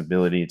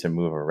flexibility to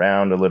move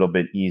around a little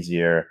bit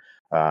easier,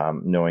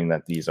 knowing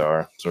that these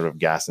are sort of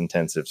gas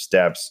intensive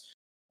steps.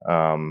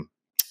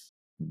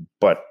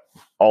 But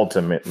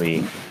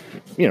ultimately,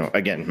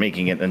 again,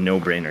 making it a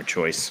no-brainer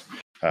choice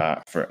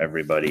for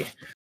everybody.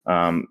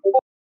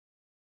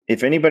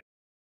 If anybody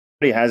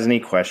has any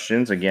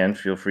questions, again,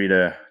 feel free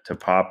to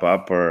pop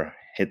up or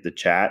hit the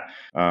chat.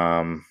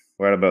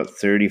 We're at about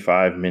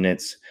 35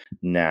 minutes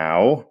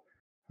now.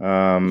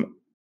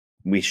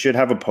 We should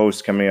have a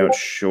post coming out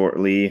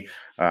shortly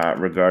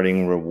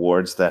regarding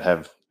rewards that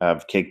have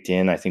kicked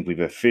in. I think we've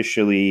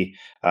officially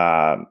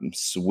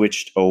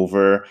switched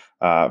over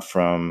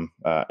from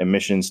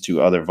emissions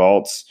to other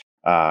vaults.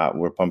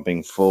 We're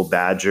pumping full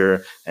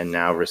Badger and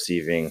now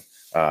receiving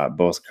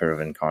both Curve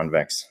and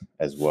Convex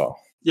as well.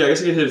 Yeah, I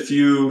guess I could hit a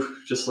few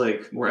just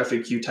like more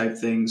FAQ type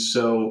things.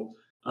 So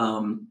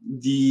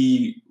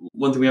the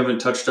one thing we haven't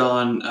touched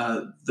on,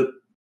 the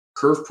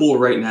Curve pool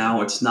right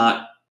now, it's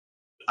not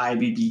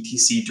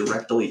ibBTC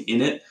directly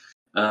in it.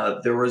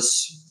 There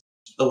was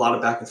a lot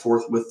of back and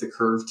forth with the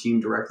Curve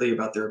team directly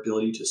about their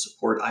ability to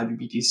support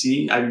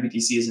ibBTC.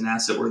 ibBTC is an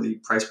asset where the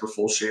price per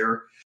full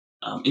share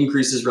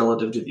increases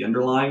relative to the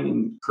underlying,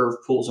 and Curve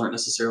pools aren't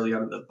necessarily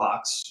out of the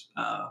box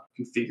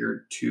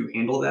configured to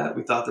handle that.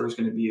 We thought there was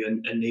going to be a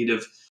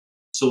native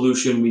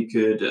solution we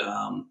could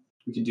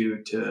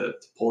do to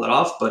pull that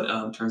off,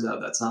 but turns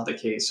out that's not the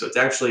case. So it's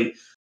actually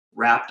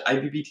wrapped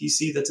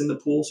ibBTC that's in the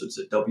pool. So it's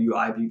a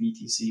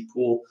WIBBTC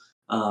pool.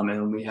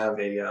 And we have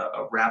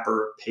a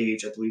wrapper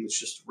page. I believe it's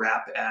just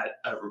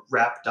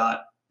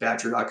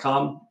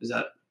wrap.badger.com. Is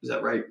that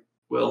right,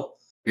 Will?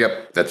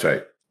 Yep, that's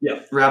right.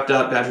 Yeah,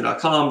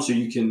 wrap.badger.com. So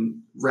you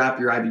can wrap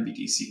your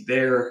ibBTC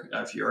there.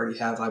 If you already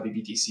have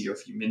ibBTC or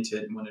if you mint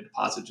it and want to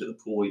deposit to the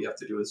pool, you have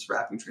to do this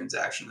wrapping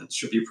transaction. It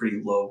should be a pretty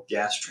low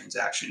gas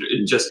transaction.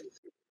 It just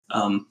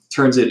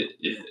turns it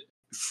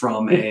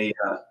from a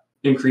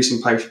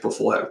increasing price per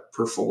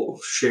full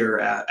share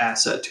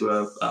asset to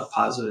a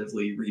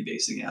positively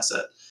rebasing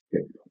asset.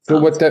 So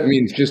what that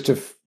means, just to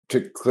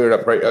clear it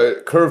up,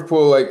 right? Curve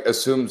pool like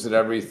assumes that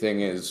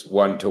everything is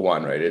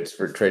 1-to-1, right? It's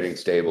for trading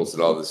stables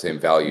at all the same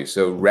value.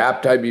 So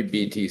wrapped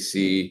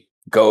ibBTC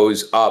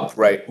goes up,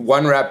 right?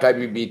 One wrapped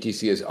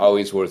ibBTC is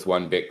always worth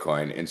 1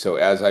 Bitcoin, and so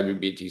as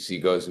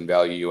ibBTC goes in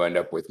value, you end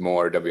up with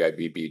more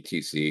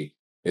WIBBTC.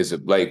 Is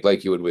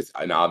like you would with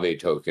an Aave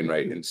token,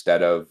 right?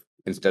 Instead of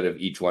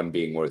each one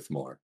being worth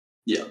more.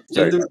 Yeah.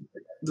 And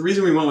the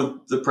reason we went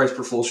with the price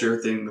per full share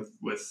thing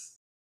with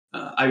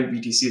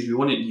ibBTC is we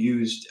want it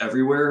used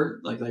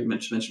everywhere, like I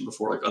mentioned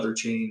before, like other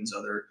chains,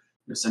 other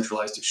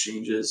centralized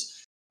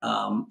exchanges,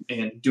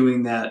 and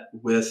doing that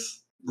with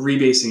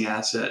rebasing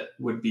asset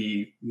would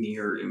be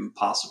near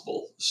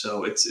impossible.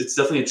 So it's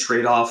definitely a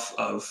trade-off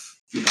of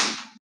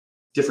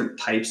different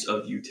types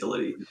of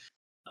utility.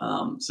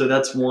 So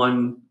that's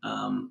one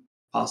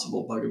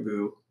possible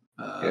bugaboo.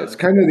 Yeah, it's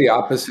kind of the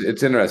opposite.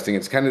 It's interesting.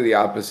 It's kind of the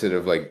opposite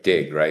of like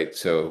Dig, right?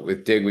 So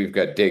with Dig, we've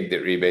got Dig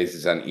that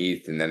rebases on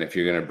ETH, and then if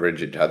you're going to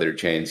bridge it to other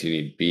chains, you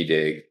need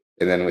BDig.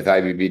 And then with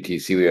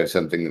ibBTC, we have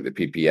something that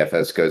the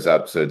PPFS goes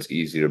up, so it's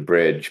easy to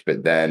bridge.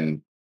 But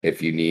then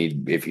if you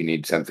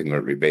need something where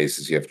it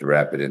rebases, you have to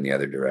wrap it in the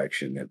other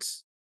direction.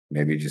 It's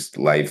maybe just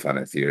life on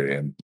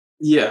Ethereum.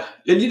 Yeah,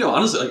 and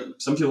honestly, like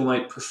some people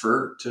might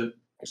prefer to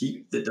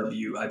keep the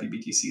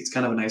WIBBTC. It's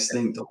kind of a nice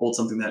thing to hold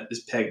something that is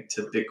pegged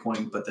to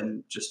Bitcoin, but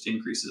then just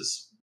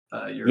increases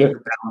your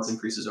balance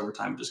increases over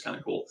time, which is kind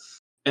of cool.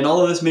 And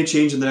all of this may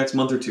change in the next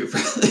month or two.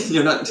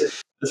 Not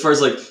as far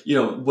as like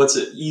what's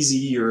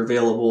easy or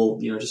available.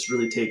 Just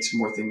really takes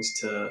more things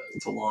to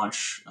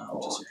launch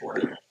to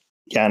support it.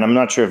 Yeah, and I'm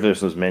not sure if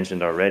this was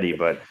mentioned already,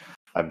 but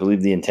I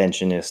believe the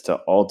intention is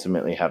to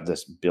ultimately have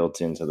this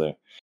built into the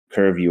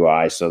Curve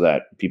UI so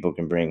that people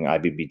can bring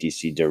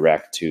ibBTC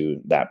direct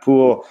to that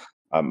pool.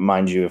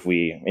 Mind you, if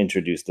we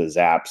introduce the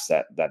zaps,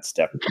 that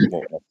step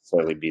won't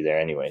necessarily be there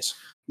anyways.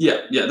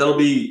 Yeah, that'll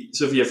be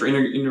so. For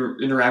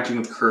interacting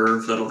with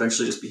Curve, that'll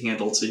eventually just be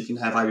handled. So you can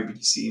have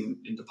ibBTC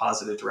and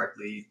deposit it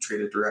directly,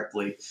 trade it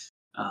directly,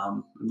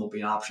 and there'll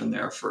be an option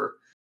there for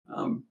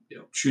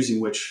choosing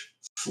which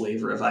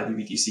flavor of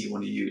ibBTC you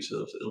want to use.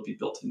 So it'll be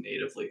built in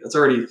natively. That's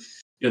already,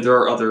 there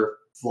are other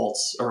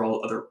vaults or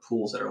other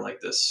pools that are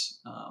like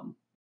this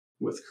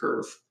with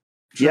Curve.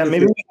 Yeah,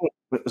 maybe we can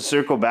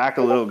circle back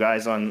a little,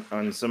 guys,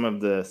 on some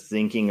of the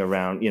thinking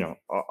around,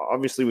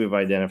 obviously we've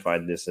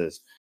identified this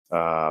as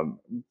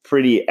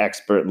pretty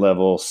expert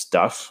level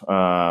stuff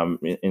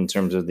in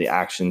terms of the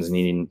actions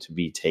needing to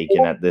be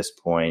taken at this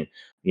point.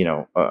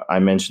 I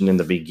mentioned in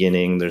the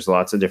beginning, there's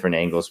lots of different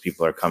angles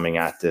people are coming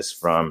at this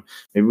from.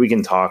 Maybe we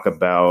can talk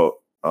about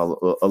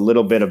a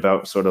little bit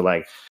about sort of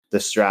like the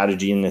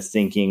strategy and the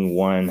thinking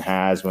one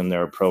has when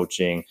they're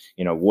approaching,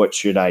 what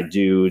should I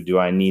do? Do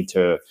I need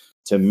to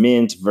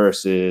mint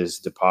versus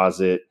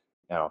deposit,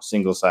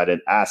 single-sided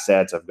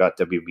assets? I've got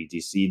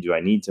WBTC. Do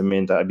I need to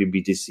mint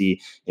ibBTC?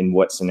 In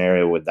what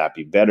scenario would that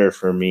be better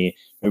for me?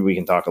 Maybe we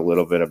can talk a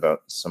little bit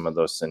about some of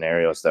those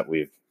scenarios that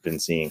we've been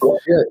seeing.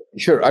 Yeah,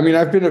 sure. I mean,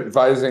 I've been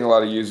advising a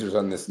lot of users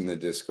on this in the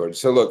Discord.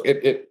 So look,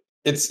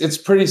 it's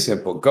pretty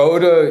simple. Go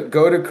to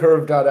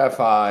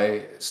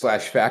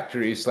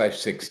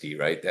curve.fi/factory/60,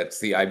 right? That's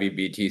the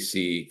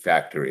ibBTC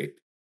factory.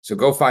 So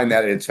go find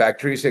that. It's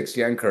factory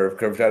 60 on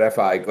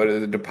curve.fi. Go to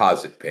the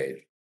deposit page.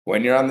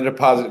 When you're on the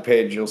deposit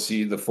page, you'll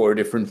see the 4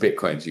 different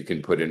Bitcoins you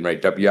can put in,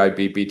 right?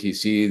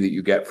 WIBBTC that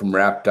you get from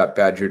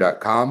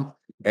wrap.badger.com,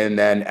 and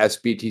then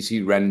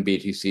SBTC,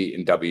 RenBTC,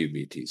 and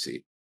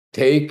WBTC.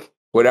 Take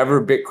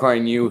whatever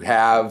Bitcoin you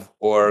have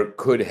or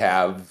could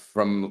have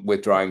from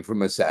withdrawing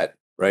from a set,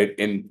 right?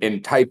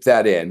 And type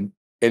that in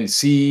and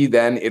see,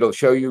 then it'll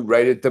show you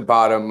right at the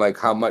bottom, like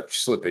how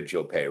much slippage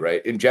you'll pay,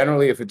 right? And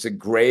generally, if it's a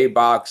gray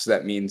box,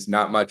 that means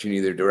not much in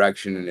either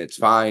direction and it's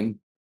fine,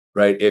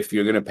 right? If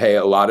you're going to pay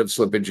a lot of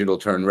slippage, it'll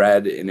turn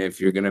red. And if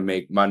you're going to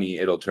make money,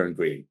 it'll turn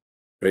green,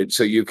 right?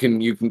 So you can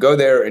go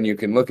there and you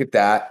can look at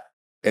that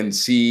and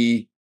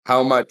see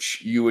how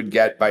much you would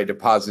get by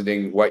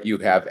depositing what you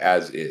have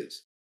as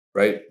is.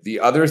 Right. The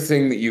other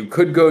thing that you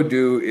could go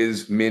do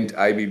is mint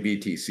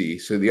ibBTC.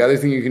 So the other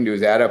thing you can do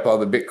is add up all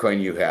the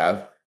Bitcoin you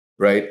have,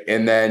 right?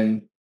 And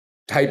then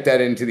type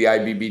that into the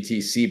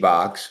ibBTC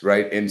box,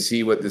 right? And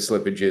see what the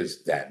slippage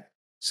is then.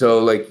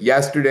 So like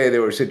yesterday,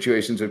 there were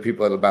situations where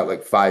people had about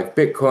like 5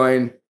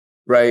 Bitcoin,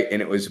 right?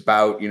 And it was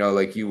about,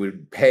 like you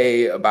would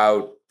pay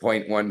about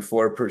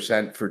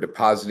 0.14% for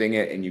depositing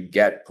it, and you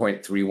get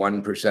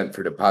 0.31%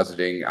 for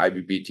depositing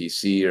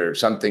ibBTC or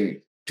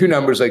something, 2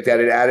 numbers like that.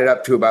 It added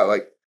up to about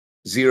like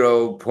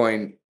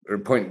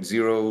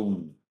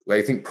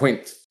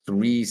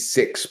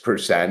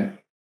 0.36%,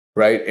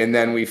 right? And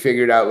then we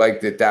figured out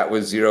like that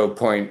was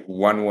 0.114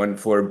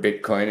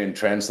 Bitcoin and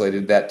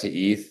translated that to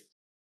ETH.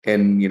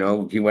 And,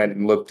 he went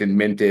and looked and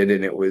minted,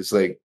 and it was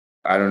like,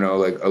 I don't know,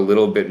 like a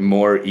little bit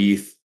more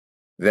ETH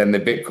than the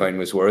Bitcoin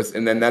was worth.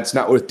 And then that's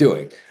not worth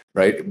doing,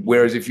 right?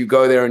 Whereas if you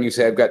go there and you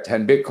say, I've got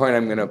 10 Bitcoin,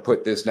 I'm going to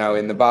put this now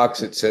in the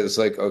box. It says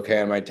like,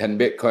 okay, on my 10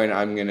 Bitcoin,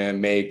 I'm going to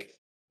make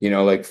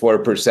like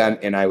 4%,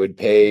 and I would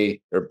pay,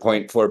 or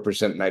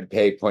 0.4%, and I'd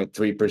pay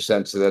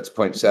 0.3%. So that's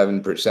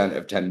 0.7%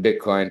 of 10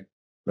 Bitcoin,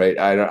 right?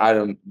 I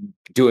don't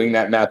doing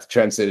that math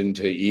translated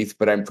into ETH,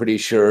 but I'm pretty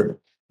sure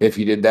if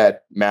you did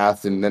that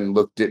math and then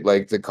looked at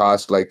like the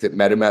cost, like that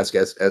MetaMask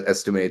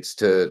estimates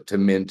to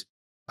mint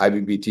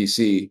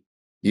ibBTC,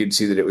 you'd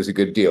see that it was a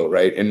good deal,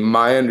 right? And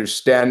my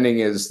understanding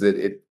is that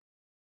it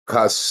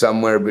costs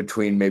somewhere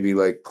between maybe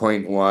like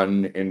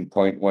 0.1 and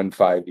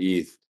 0.15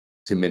 ETH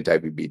to mint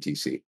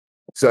ibBTC.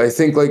 So I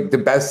think like the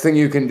best thing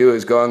you can do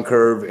is go on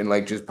Curve and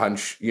like just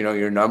punch,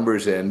 your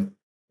numbers in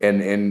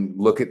and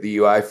look at the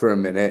UI for a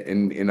minute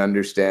and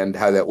understand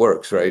how that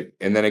works, right?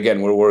 And then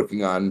again, we're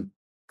working on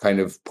kind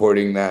of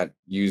porting that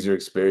user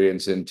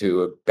experience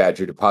into a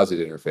Badger deposit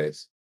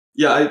interface.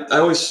 Yeah, I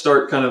always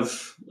start kind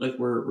of like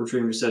where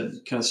Tritium said,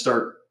 kind of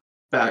start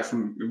back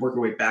from work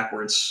your way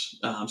backwards.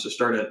 So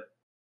start at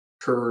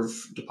Curve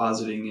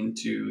depositing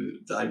into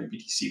the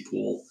ibBTC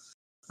pool,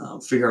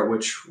 figure out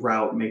which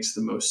route makes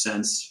the most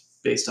sense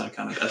based on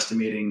kind of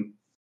estimating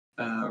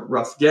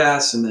rough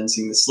gas, and then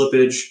seeing the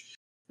slippage,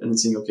 and then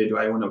seeing, okay, do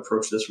I want to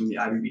approach this from the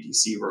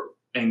ibBTC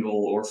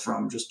angle or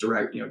from just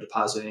direct,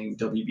 depositing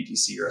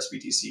WBTC or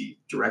SBTC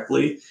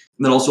directly? And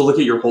then also look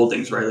at your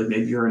holdings, right? Like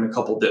maybe you're in a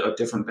couple of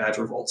different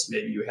Badger vaults.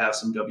 Maybe you have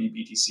some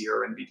WBTC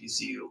or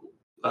NBTC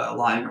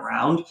lying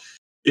around.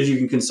 If you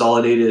can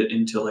consolidate it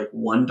into like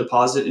one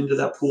deposit into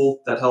that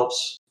pool, that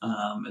helps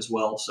as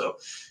well. So,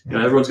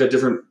 everyone's got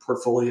different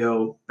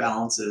portfolio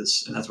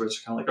balances, and that's where it's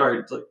kind of like, all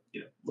right, like,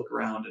 look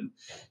around and,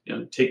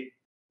 take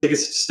a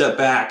step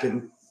back,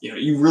 and,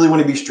 you really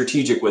want to be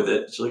strategic with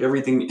it. So like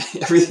everything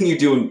you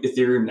do in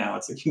Ethereum now,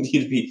 it's like you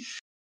need to be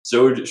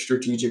so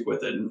strategic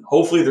with it. And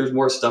hopefully there's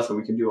more stuff that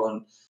we can do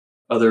on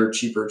other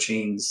cheaper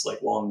chains,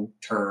 like long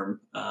term.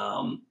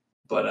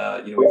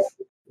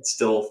 It's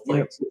still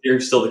like you're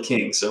still the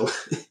king. So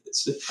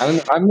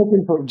I'm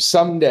looking for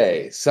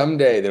someday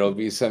there'll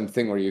be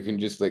something where you can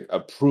just like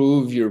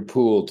approve your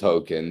pool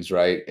tokens,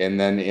 right? And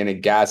then in a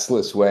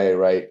gasless way,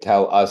 right,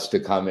 tell us to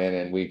come in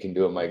and we can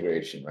do a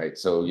migration, right?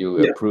 So you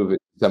approve it,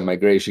 some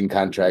migration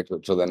contract,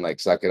 which will then like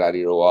suck it out of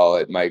your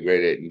wallet,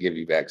 migrate it, and give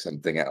you back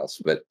something else.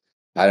 But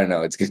I don't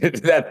know. It's good.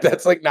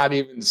 That's like not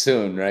even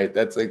soon, right?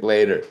 That's like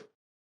later.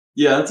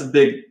 Yeah, that's a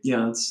big,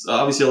 it's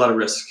obviously a lot of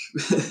risk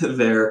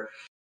there.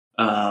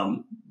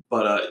 Um,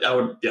 but I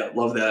would,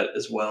 love that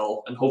as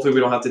well. And hopefully we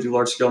don't have to do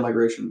large scale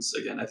migrations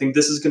again. I think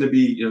this is going to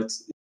be,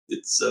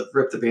 it's a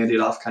rip the Band-Aid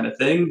off kind of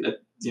thing.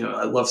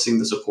 I love seeing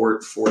the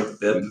support for the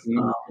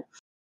BIP.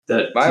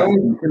 That My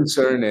only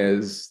concern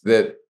is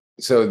that,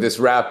 so this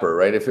wrapper,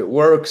 right? If it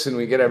works and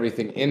we get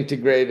everything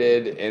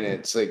integrated and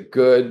it's like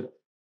good,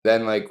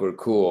 then like we're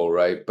cool,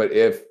 right? But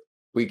if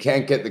we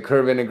can't get the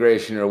curve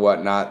integration or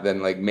whatnot,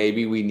 then like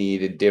maybe we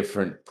need a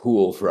different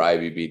pool for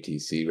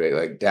ibBTC, right?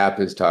 Like DAP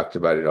has talked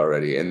about it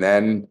already. And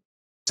then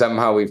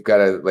somehow we've got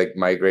to like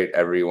migrate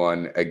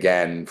everyone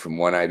again from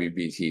one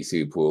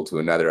ibBTC pool to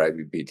another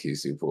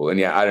ibBTC pool. And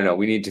yeah, I don't know.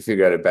 We need to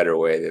figure out a better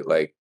way that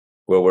like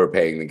where we're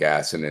paying the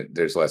gas and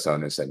there's less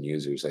onus on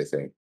users, I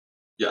think.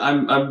 Yeah,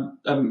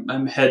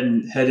 I'm head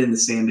in the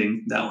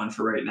sanding that one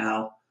for right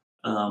now.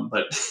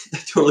 But I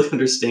totally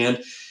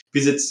understand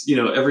because it's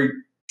every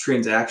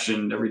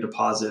transaction, every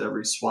deposit,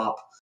 every swap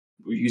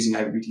using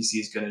ibBTC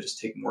is going to just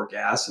take more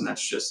gas, and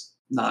that's just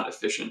not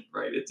efficient,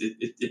 right?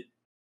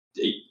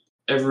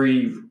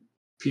 Every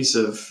piece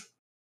of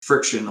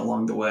friction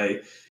along the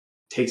way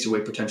takes away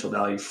potential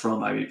value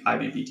from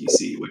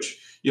ibBTC, which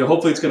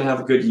hopefully it's going to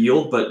have a good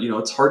yield, but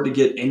it's hard to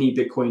get any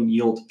Bitcoin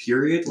yield.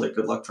 Period. Like,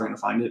 good luck trying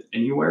to find it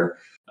anywhere.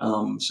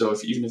 So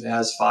even if it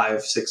has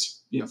 5,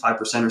 6,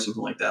 5% or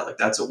something like that, like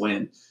that's a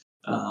win.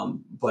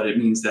 But it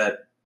means that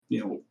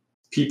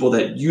people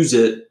that use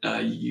it,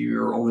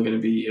 you're only going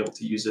to be able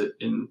to use it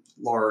in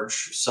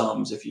large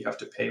sums if you have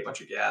to pay a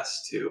bunch of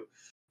gas to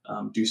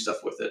do stuff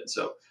with it.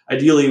 So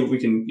ideally, we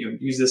can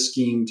use this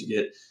scheme to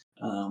get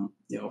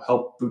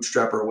help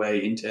bootstrap our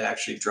way into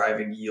actually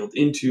driving yield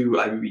into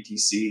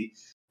ibBTC,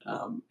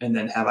 and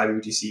then have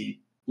ibBTC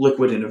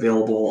liquid and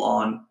available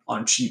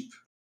on cheap,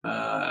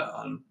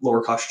 on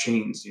lower cost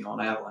chains,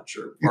 on Avalanche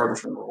or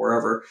Arbitrum or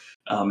wherever.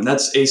 And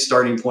that's a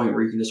starting point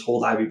where you can just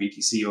hold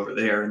ibBTC over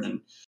there, and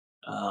then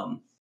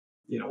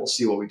we'll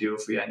see what we do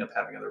if we end up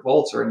having other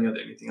vaults or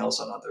anything else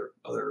on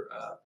other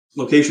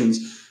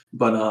locations.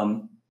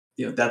 But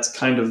that's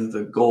kind of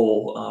the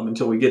goal.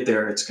 Until we get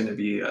there, it's going to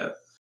be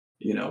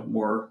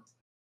more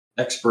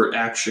expert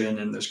action,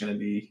 and there's going to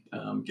be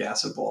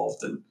gas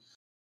involved, and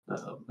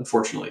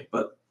unfortunately,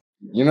 but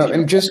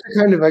and just to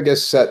kind of, I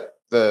guess, set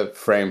the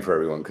frame for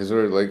everyone, because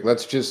we're like,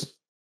 let's just,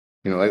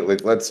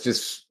 let's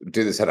just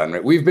do this head on,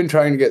 right? We've been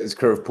trying to get this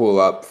curve pool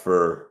up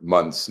for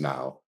months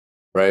now,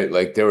 right?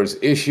 Like there was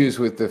issues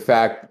with the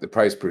fact that the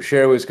price per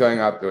share was going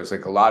up. There was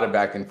like a lot of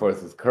back and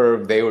forth with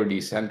curve. They were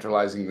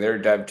decentralizing. Their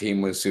dev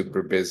team was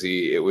super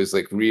busy. It was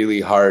like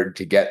really hard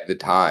to get the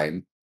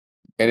time.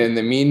 And in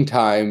the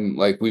meantime,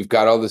 like we've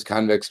got all this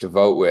convex to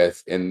vote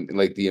with, and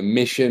like the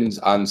emissions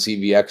on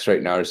CVX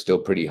right now are still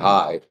pretty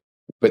high,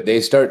 but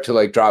they start to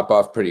like drop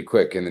off pretty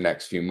quick in the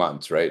next few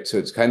months, right? So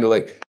it's kind of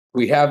like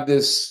we have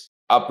this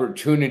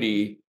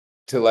opportunity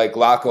to like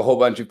lock a whole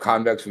bunch of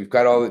convex. We've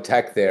got all the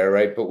tech there,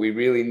 right? But we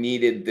really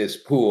needed this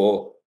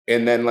pool.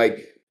 And then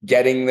like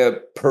getting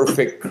the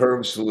perfect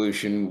curve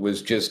solution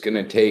was just going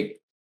to take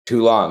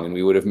too long, and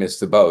we would have missed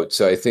the boat.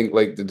 So I think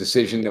like the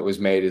decision that was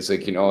made is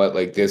like, what,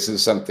 like this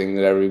is something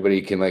that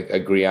everybody can like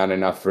agree on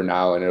enough for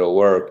now, and it'll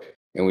work.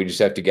 And we just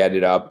have to get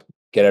it up,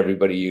 get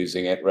everybody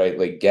using it, right?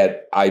 Like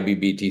get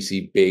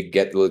ibBTC big,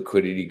 get the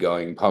liquidity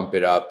going, pump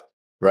it up,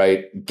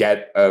 right?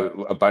 Get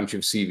a bunch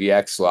of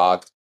CVX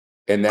locked.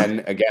 And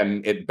then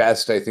again, at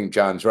best, I think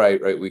John's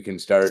right? We can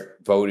start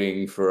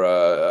voting for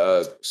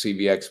a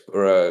CVX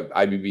or a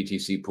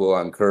ibBTC pool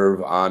on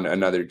Curve on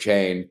another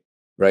chain,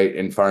 right?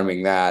 And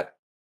farming that.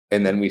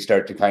 And then we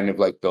start to kind of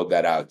like build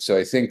that out. So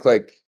I think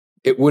like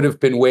it would have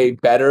been way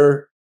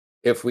better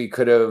if we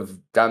could have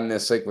done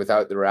this like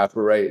without the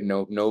wrapper, right?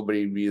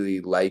 Nobody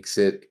really likes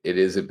it. It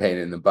is a pain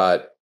in the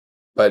butt.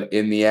 But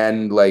in the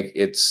end, like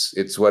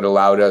it's what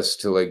allowed us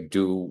to like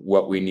do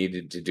what we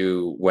needed to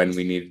do when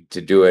we needed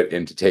to do it,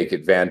 and to take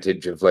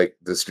advantage of like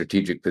the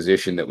strategic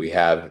position that we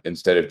have,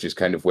 instead of just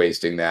kind of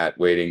wasting that,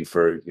 waiting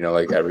for,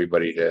 like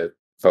everybody to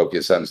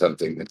focus on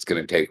something that's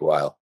going to take a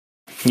while.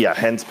 Yeah,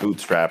 hence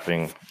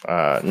bootstrapping.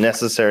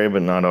 Necessary,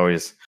 but not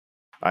always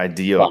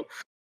ideal.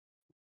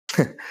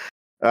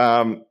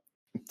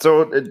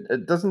 So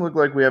it doesn't look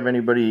like we have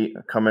anybody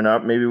coming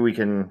up. Maybe we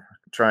can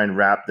try and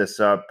wrap this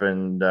up,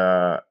 and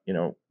I'll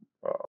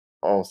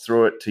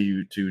throw it to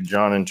you, to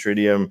John and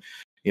Tritium.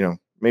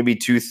 Maybe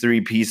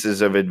 2-3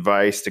 pieces of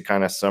advice to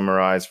kind of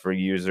summarize for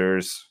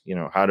users,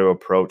 how to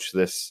approach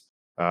this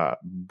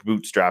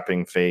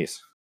bootstrapping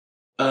phase.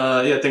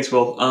 Yeah, thanks,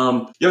 Will.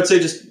 Yeah, I would say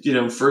just,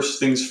 first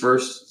things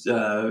first,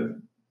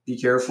 be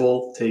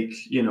careful, take,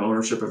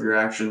 ownership of your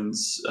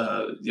actions,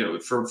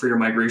 for your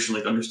migration,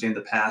 like understand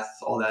the path,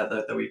 all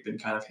that we've been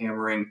kind of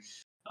hammering.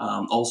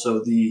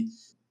 Also the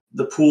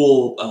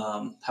pool,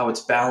 how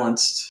it's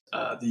balanced,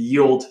 the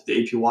yield,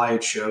 the APY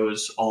it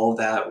shows, all of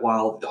that,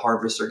 while the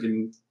harvests are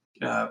getting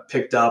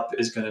picked up,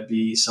 is going to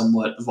be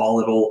somewhat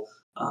volatile.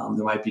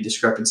 There might be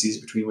discrepancies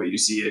between what you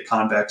see at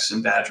Convex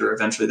and Badger.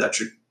 Eventually that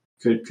should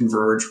could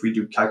converge. We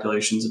do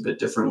calculations a bit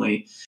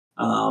differently,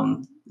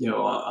 on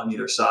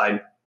either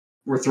side.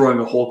 We're throwing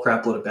a whole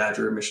crap load of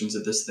Badger emissions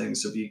at this thing,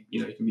 so you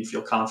can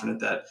feel confident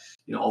that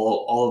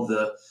all of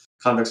the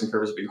convex and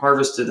curves are being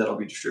harvested. That'll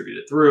be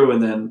distributed through,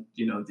 and then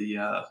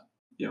the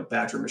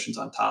Badger emissions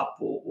on top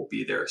will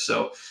be there.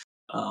 So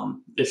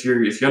if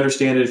you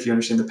understand it, if you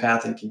understand the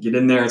path and can get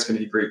in there, it's going to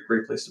be a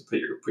great place to put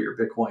your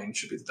Bitcoin. It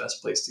should be the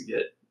best place to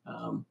get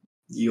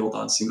yield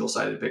on single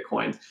sided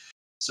Bitcoin.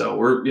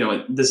 So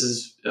this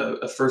is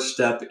a first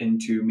step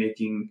into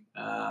making.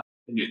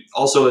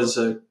 Also, as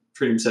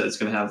Tritium said, it's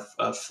going to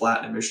have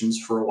flat emissions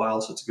for a while,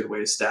 so it's a good way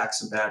to stack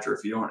some Badger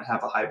if you don't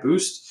have a high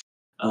boost.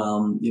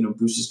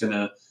 Boost is going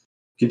to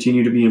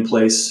continue to be in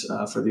place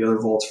for the other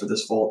vaults for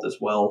this vault as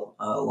well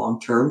long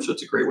term. So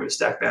it's a great way to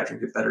stack Badger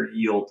and get better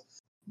yield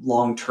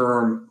long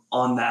term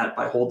on that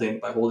by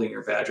holding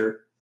your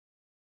Badger.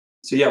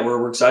 So yeah,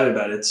 we're excited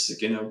about it. It's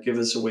give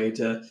us a way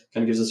to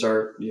kind of gives us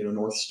our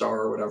North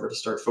Star or whatever to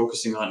start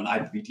focusing on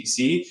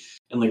ibBTC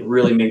and like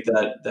really make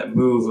that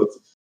move of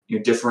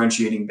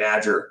differentiating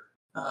Badger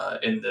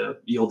in the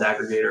yield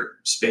aggregator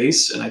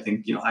space. And I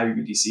think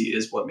ibBTC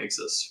is what makes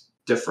us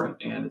different,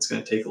 and it's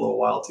going to take a little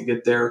while to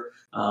get there.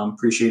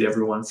 Appreciate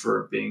everyone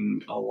for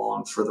being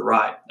along for the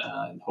ride,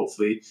 and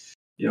hopefully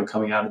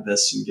coming out of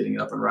this and getting it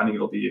up and running,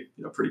 it'll be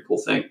a pretty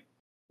cool thing.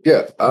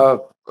 Yeah.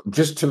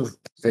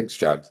 Thanks,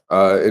 John.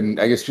 And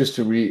I guess just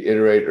to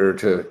reiterate or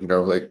to,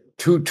 like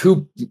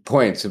two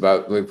points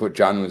about like what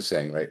John was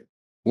saying, right?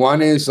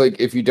 One is like,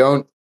 if you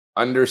don't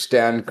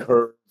understand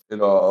curve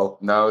at all,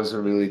 now is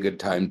a really good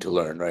time to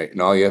learn, right?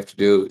 And all you have to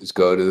do is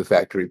go to the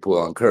factory pool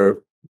on curve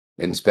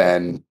and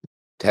spend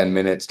 10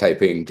 minutes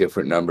typing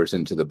different numbers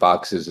into the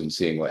boxes and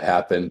seeing what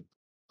happened.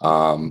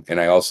 And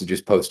I also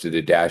just posted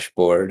a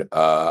dashboard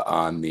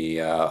on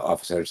the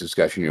office hours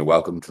discussion. You're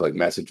welcome to like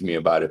message me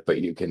about it,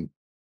 but you can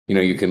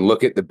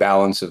look at the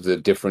balance of the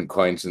different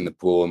coins in the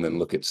pool and then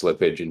look at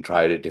slippage and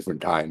try it at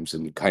different times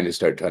and kind of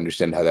start to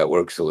understand how that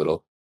works a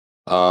little.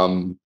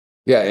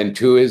 Yeah, and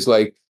two is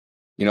like,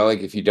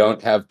 like if you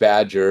don't have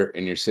Badger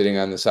and you're sitting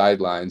on the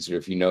sidelines, or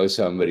if you know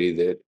somebody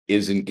that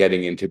isn't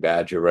getting into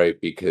Badger, right,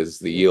 because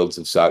the yields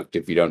have sucked,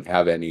 if you don't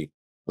have any,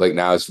 like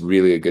now is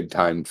really a good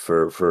time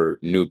for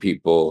new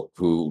people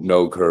who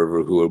know Curve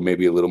or who are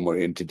maybe a little more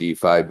into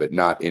DeFi but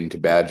not into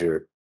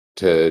Badger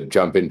to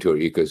jump into our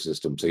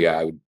ecosystem. So yeah,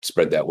 I would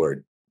spread that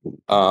word.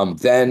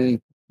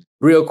 Then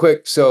real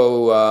quick,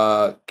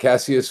 so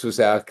Cassius was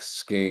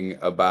asking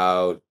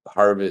about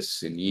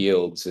harvests and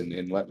yields,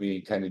 and let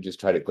me kind of just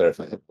try to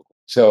clarify.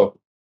 So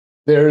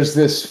there's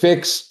this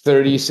fixed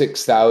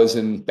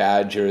 36,000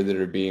 Badger that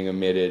are being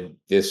emitted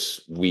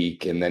this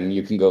week, and then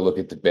you can go look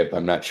at the BIP.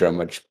 I'm not sure how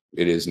much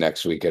it is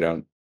next week. I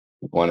don't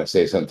want to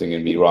say something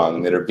and be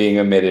wrong, that are being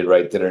emitted,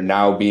 right, that are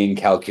now being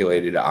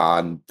calculated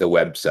on the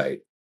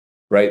website,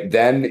 right?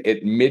 Then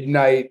at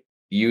midnight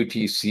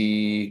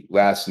UTC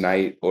last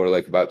night, or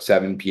like about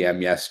 7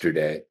 p.m.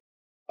 yesterday,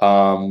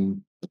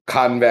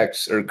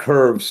 Convex or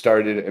Curve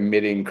started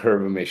emitting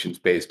curve emissions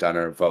based on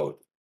our vote.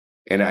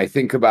 And I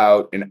think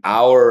about an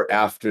hour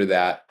after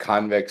that,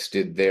 Convex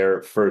did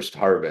their first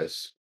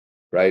harvest,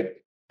 right?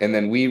 And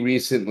then we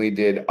recently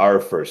did our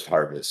first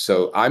harvest.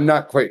 So I'm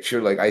not quite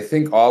sure. Like, I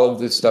think all of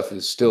this stuff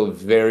is still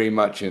very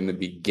much in the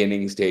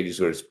beginning stages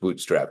where it's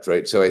bootstrapped,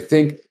 right? So I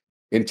think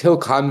until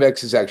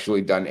Convex has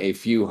actually done a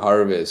few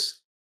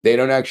harvests, they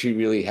don't actually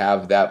really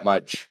have that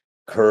much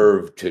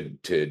curve to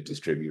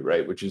distribute,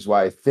 right? Which is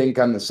why I think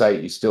on the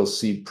site you still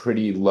see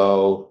pretty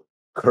low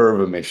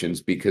curve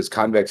emissions, because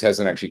Convex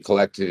hasn't actually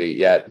collected it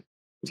yet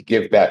to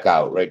give back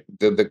out, right?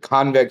 The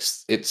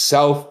Convex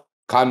itself,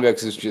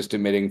 Convex is just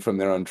emitting from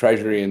their own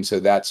treasury, and so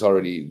that's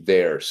already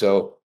there.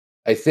 So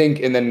I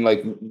think, and then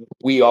like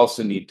we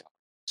also need,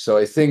 so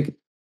I think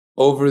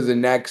over the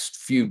next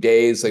few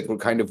days, like we're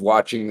kind of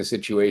watching the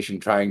situation,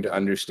 trying to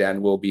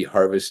understand. We'll be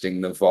harvesting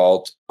the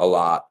vault a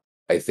lot,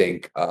 I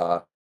think.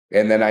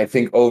 And then I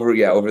think over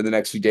the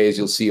next few days,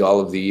 you'll see all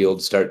of the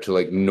yields start to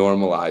like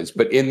normalize.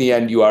 But in the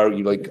end, you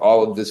like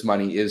all of this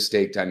money is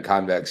staked on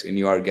Convex, and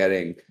you are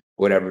getting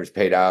whatever is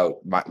paid out,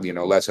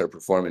 less our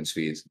performance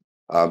fees.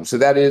 So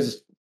that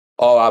is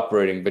all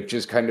operating, but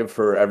just kind of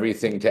for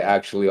everything to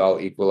actually all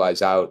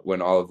equalize out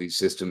when all of these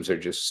systems are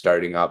just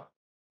starting up,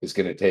 it's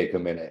going to take a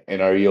minute.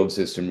 And our yield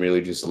system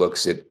really just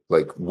looks at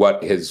like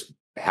what has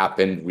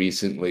happened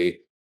recently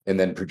and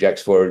then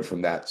projects forward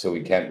from that. So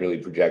we can't really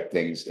project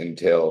things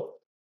until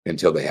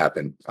they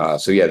happen.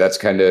 So yeah, that's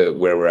kind of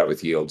where we're at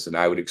with yields. And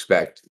I would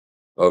expect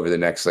over the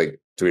next like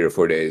 3 or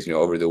 4 days,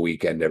 over the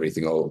weekend,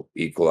 everything will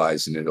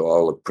equalize and it'll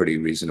all look pretty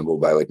reasonable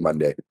by like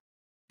Monday.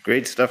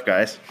 Great stuff,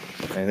 guys.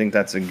 I think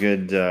that's a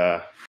good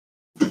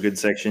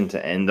section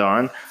to end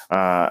on.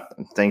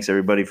 Thanks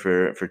everybody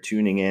for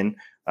tuning in.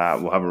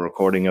 We'll have a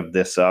recording of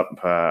this up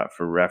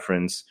for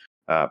reference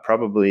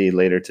probably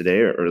later today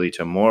or early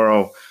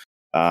tomorrow.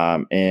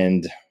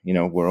 And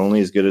we're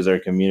only as good as our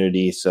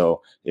community.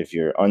 So if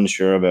you're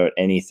unsure about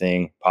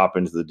anything, pop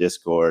into the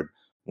Discord.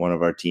 One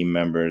of our team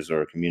members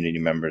or community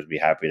members be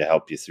happy to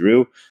help you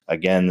through.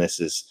 Again, this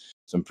is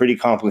some pretty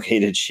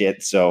complicated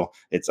shit. So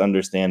it's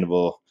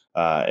understandable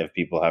if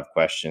people have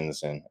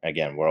questions. And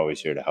again, we're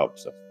always here to help.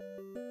 So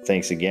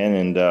thanks again,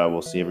 and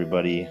we'll see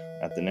everybody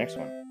at the next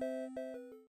one.